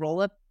couple of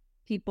roll up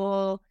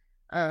people.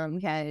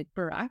 We had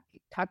Barack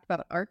talked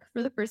about ARC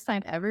for the first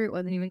time ever. It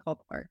wasn't even called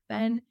ARC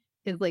then.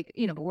 His like,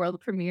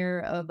 world premiere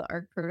of the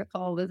ARC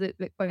protocol was at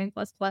Bitcoin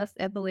Plus Plus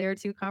at the Layer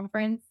 2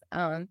 conference. We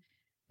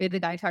had the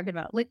guy talking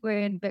about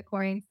Liquid,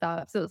 Bitcoin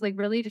stuff. So it's like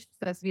really just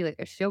supposed to be like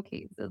a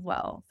showcase as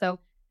well. So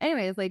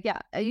anyways, like, yeah,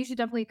 you should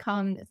definitely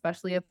come,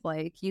 especially if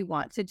like you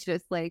want to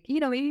just like,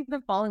 maybe you've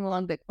been following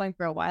along Bitcoin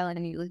for a while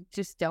and you like,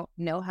 just don't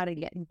know how to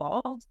get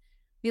involved.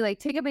 Be like,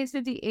 take a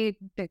Base58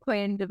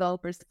 Bitcoin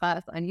developers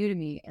class on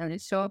Udemy and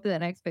just show up to the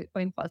next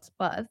Bitcoin Plus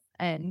Plus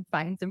and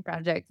find some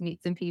projects,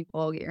 meet some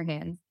people, get your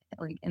hands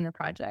like in the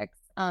projects.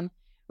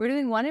 We're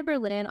doing one in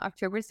Berlin,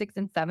 October 6th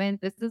and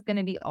 7th. This is going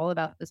to be all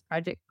about this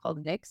project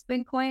called Nix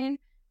Bitcoin.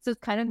 So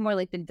it's kind of more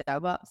like the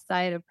DevOps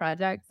side of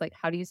projects. Like,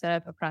 how do you set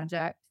up a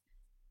project?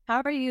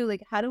 How are you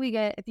like, how do we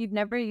get, if you've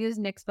never used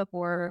Nix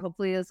before,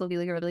 hopefully this will be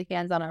like a really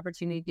hands-on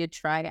opportunity to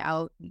try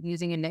out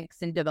using a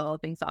Nix and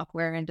developing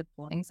software and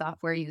deploying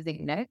software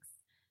using Nix.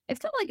 It's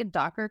kind of like a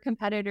Docker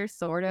competitor,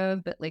 sort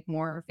of, but like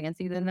more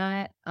fancy than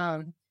that.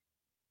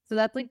 So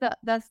that's like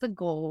that's the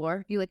goal. Or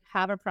if you like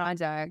have a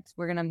project,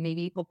 we're gonna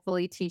maybe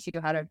hopefully teach you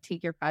how to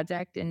take your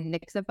project and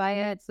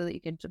Nixify it so that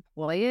you can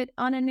deploy it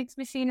on a Nix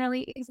machine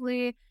really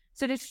easily.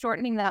 So just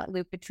shortening that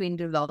loop between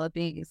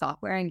developing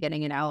software and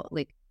getting it out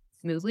like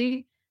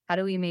smoothly. How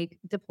do we make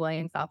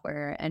deploying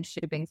software and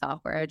shipping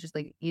software just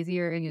like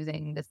easier and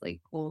using this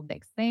like cool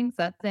Nix thing?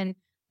 So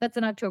that's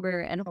in October,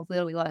 and hopefully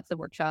there'll be lots of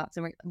workshops.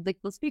 And we're like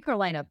the speaker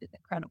lineup is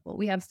incredible.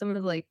 We have some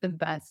of like the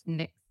best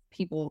Nix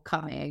people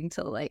coming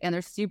to like, and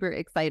they're super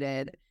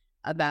excited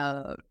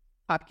about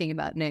talking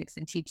about Nix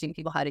and teaching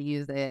people how to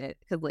use it,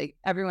 because like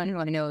everyone who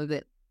I know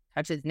that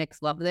touches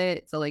Nix loves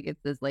it. So like it's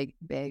this like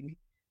big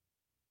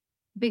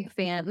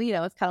fan.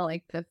 It's kind of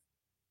like the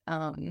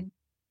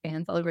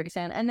fan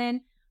celebration. And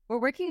then we're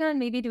working on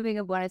maybe doing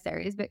a Buenos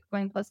Aires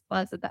Bitcoin plus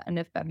plus at the end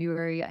of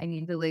February. I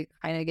need to like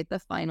kind of get the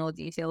final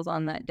details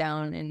on that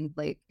down, and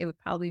like it would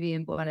probably be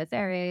in Buenos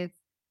Aires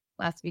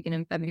last weekend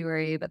in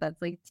February, but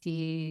that's like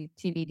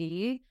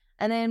TBD.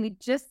 And then we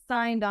just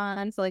signed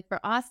on. So like for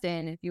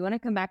Austin, if you want to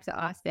come back to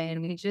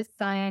Austin, we just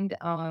signed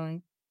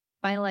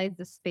finalized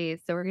the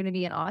space. So we're going to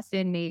be in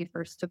Austin May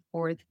 1st to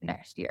 4th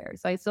next year.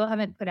 So I still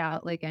haven't put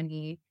out like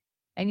any.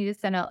 I need to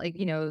send out like,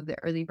 the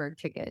early bird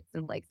tickets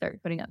and like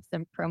start putting up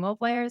some promo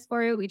flyers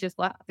for it. We just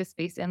locked the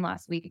space in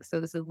last week. So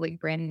this is like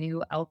brand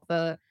new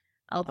alpha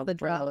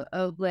drop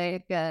of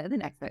like the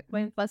next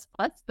Bitcoin plus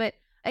plus. But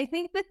I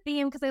think the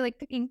theme, because I like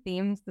picking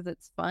themes because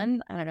it's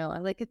fun. I don't know. I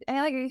like it.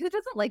 Who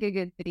doesn't like a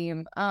good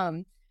theme?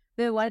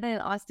 The one in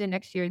Austin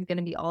next year is going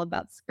to be all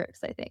about scripts,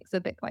 I think. So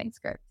Bitcoin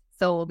scripts.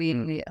 So we'll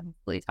be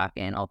hopefully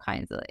talking all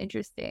kinds of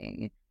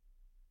interesting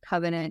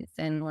covenants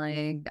and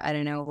like, I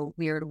don't know,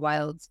 weird,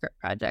 wild script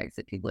projects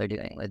that people are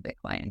doing with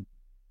Bitcoin.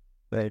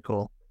 Very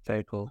cool.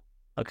 Very cool.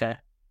 Okay.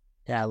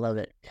 Yeah, I love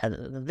it. Yeah,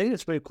 the thing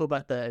that's really cool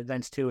about the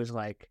events too is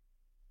like,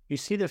 you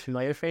see the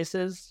familiar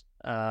faces.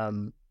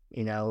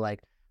 Like,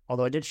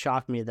 although it did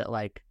shock me that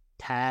like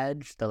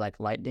Taj, the like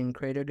lightning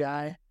creator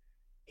guy,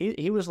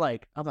 he was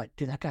like, I'm like,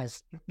 dude, that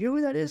guy's, you know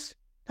who that is?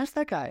 That's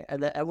that guy.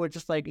 And we're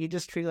just like, he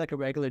just treated like a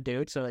regular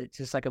dude. So it's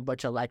just like a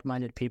bunch of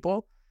like-minded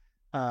people.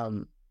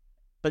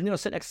 But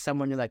sit next to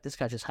someone, you're like, this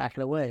guy's just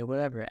hacking away or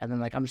whatever. And then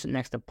like I'm sitting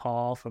next to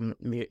Paul from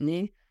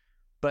Mutiny,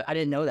 but I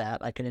didn't know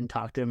that. Like I didn't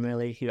talk to him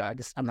really.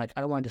 I'm like,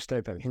 I don't want to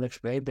disturb him. He looks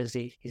very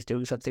busy. He's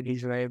doing something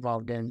he's very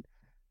involved in.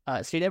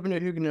 So you never know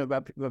who you're gonna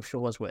rub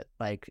shoulders with.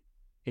 Like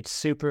it's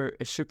super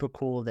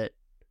cool that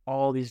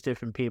all these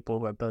different people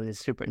who are building these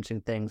super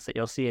interesting things that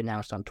you'll see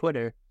announced on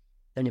Twitter,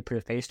 then you put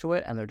a face to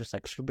it and they're just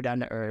like super down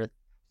to earth,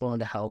 willing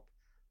to help,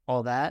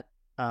 all that.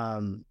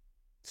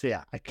 So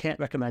yeah, I can't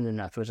recommend it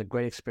enough. It was a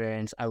great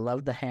experience. I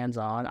love the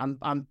hands-on.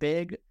 I'm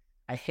big.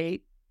 I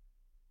hate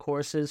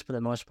courses for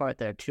the most part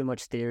that are too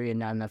much theory and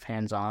not enough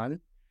hands-on.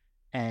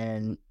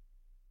 And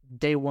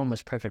day one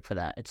was perfect for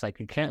that. It's like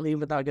you can't leave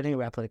without getting a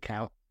Replit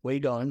account. Where you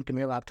going? Give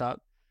me your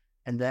laptop,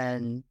 and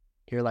then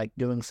you're like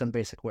doing some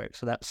basic work.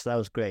 So that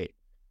was great.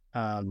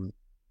 So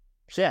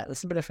yeah,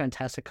 this has been a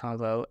fantastic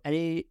convo.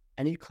 Any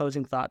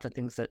closing thoughts or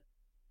things that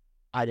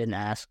I didn't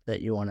ask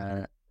that you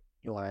wanna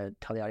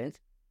tell the audience?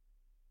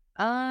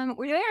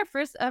 We're doing our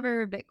first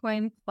ever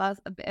Bitcoin plus,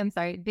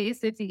 Base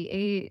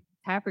 58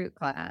 Taproot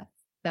class.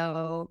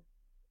 So,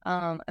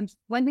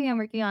 one thing I'm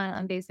working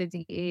on Base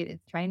 58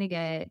 is trying to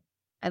get,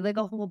 I have like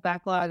a whole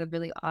backlog of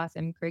really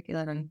awesome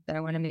curriculum that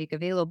I want to make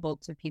available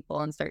to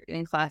people and start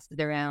doing classes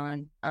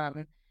around.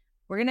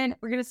 We're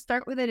gonna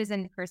start with it as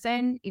in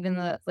person, even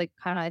though it's like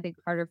kind of, I think,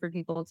 harder for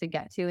people to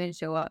get to and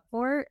show up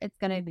for. It's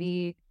gonna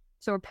be,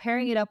 so we're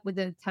pairing it up with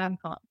the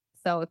TabConf.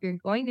 So if you're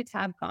going to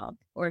TabConf,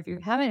 or if you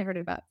haven't heard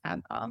about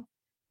TabConf,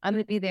 I'm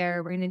going to be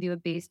there. We're going to do a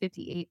Base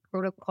 58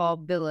 protocol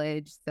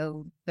village.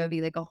 So there'll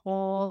be like a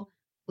whole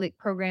like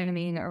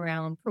programming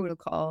around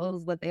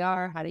protocols, what they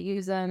are, how to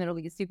use them. It'll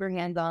be super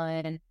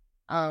hands-on,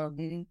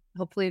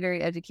 hopefully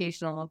very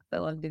educational, because I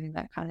love doing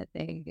that kind of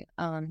thing.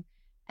 And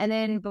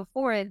then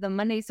before it, the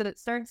Monday, so it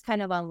starts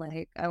kind of on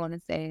like, I want to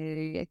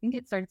say, I think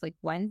it starts like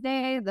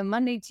Wednesday, the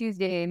Monday,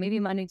 Tuesday, maybe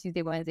Monday,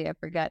 Tuesday, Wednesday, I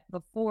forget,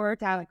 before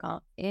TabConf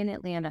in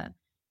Atlanta.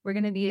 We're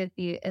going to be at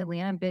the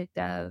Atlantic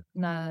Bit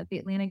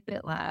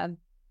Lab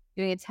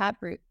doing a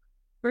Taproot,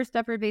 first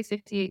ever Base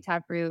 58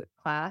 Taproot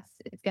class.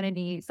 It's going to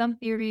be some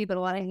theory, but a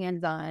lot of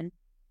hands-on.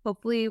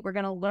 Hopefully, we're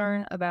going to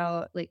learn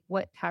about like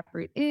what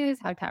Taproot is,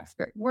 how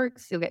TapScript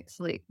works. You'll get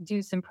to like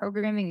do some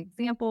programming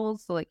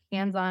examples, so like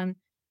hands-on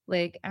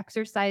like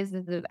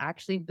exercises of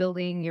actually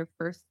building your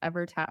first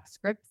ever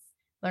TapScripts,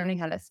 learning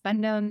how to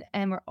spend them,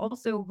 and we're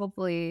also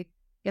hopefully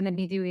going to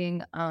be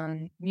doing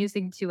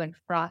using to and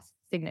Frost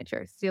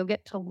signatures. So you'll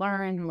get to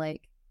learn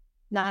like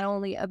not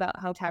only about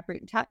how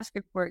Taproot and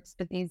TapScript works,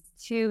 but these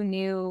two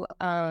new,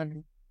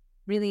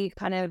 really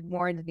kind of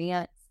more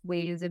advanced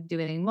ways of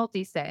doing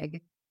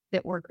multi-sig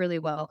that work really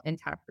well in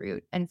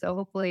Taproot. And so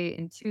hopefully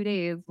in 2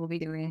 days, we'll be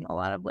doing a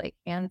lot of like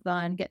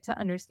hands-on, get to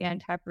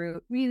understand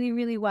Taproot really,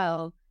 really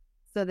well,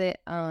 so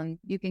that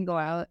you can go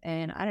out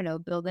and, I don't know,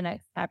 build the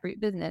next Taproot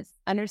business,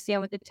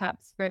 understand what the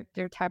TapScript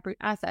or Taproot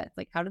assets,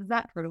 like how does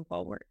that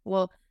protocol work?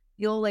 Well,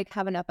 you'll like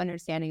have enough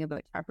understanding of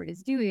what Taproot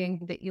is doing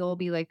that you'll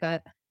be like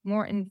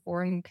more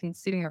informed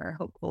consumer,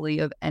 hopefully,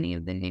 of any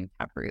of the new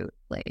Taproot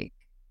like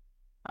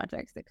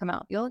projects that come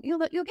out. You'll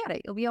get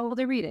it. You'll be able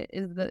to read it.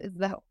 Is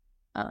the hope.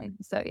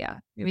 So yeah,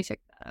 maybe check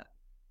that out.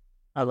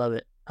 I love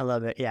it. I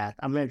love it. Yeah,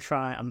 I'm gonna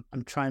try.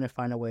 I'm trying to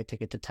find a way to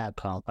get to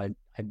TabConf.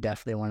 I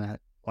definitely want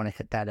to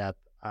hit that up.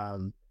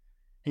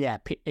 Yeah,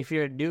 if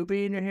you're a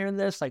newbie and you're hearing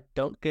this, like,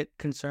 don't get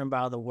concerned by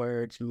all the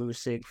words,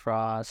 Musig,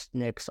 Frost,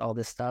 Nix, all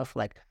this stuff.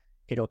 Like,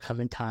 it'll come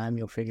in time.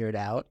 You'll figure it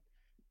out.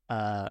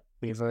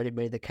 We've already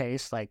made the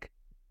case. Like,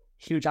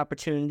 huge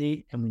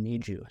opportunity, and we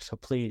need you. So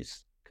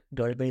please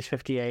go to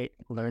Base58,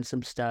 learn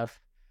some stuff,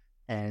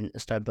 and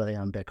start building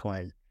on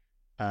Bitcoin.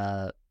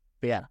 But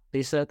yeah,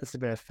 Lisa, this has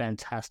been a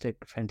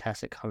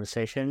fantastic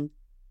conversation.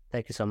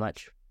 Thank you so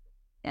much.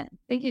 Yeah,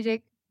 thank you,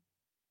 Jake.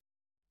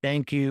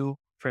 Thank you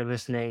for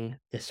listening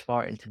this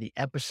far into the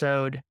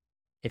episode.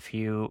 If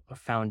you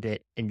found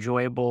it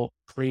enjoyable,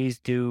 please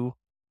do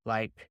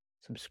like,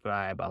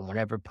 subscribe on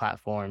whatever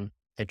platform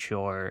that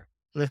you're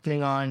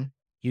listening on.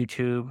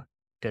 YouTube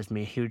does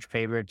me a huge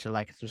favor to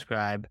like and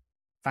subscribe.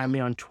 Find me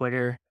on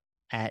Twitter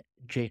at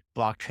Jake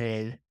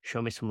Blockchain.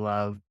 Show me some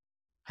love.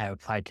 I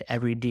reply to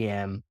every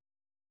DM.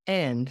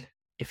 And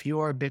if you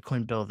are a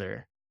Bitcoin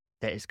builder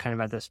that is kind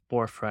of at the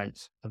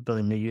forefront of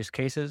building new use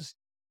cases,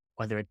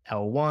 whether it's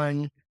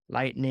L1,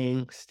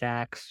 Lightning,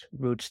 Stacks,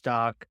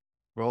 Rootstock,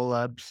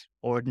 Rollups,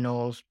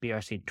 Ordinals,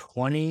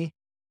 BRC20,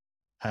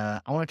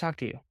 I want to talk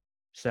to you.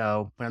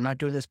 So when I'm not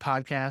doing this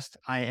podcast,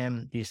 I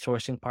am the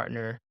sourcing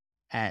partner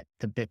at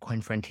the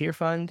Bitcoin Frontier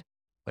Fund,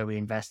 where we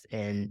invest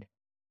in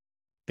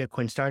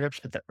Bitcoin startups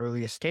at the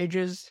earliest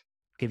stages,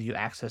 give you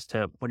access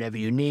to whatever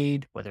you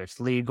need, whether it's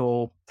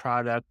legal,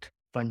 product,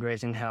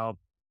 fundraising help,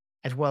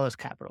 as well as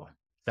capital.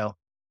 So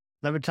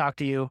love to talk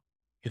to you.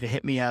 You can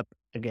hit me up.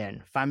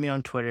 Again, find me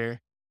on Twitter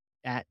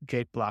at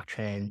Jake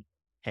Blockchain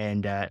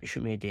and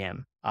shoot me a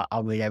DM.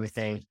 I'll read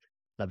everything.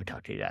 Love to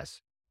talk to you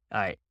guys.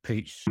 All right.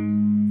 Peace.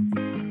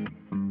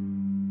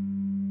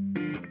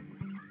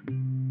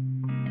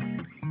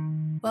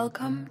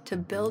 Welcome to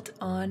Built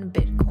on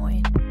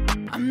Bitcoin.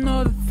 I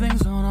know that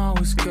things don't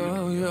always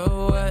go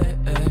your way,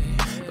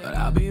 but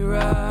I'll be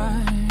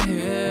right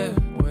here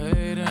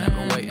waiting. I've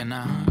been waiting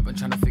now. I've been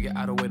trying to figure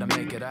out a way to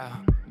make it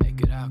out.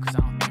 Cause I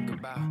don't think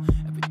about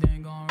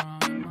everything going wrong.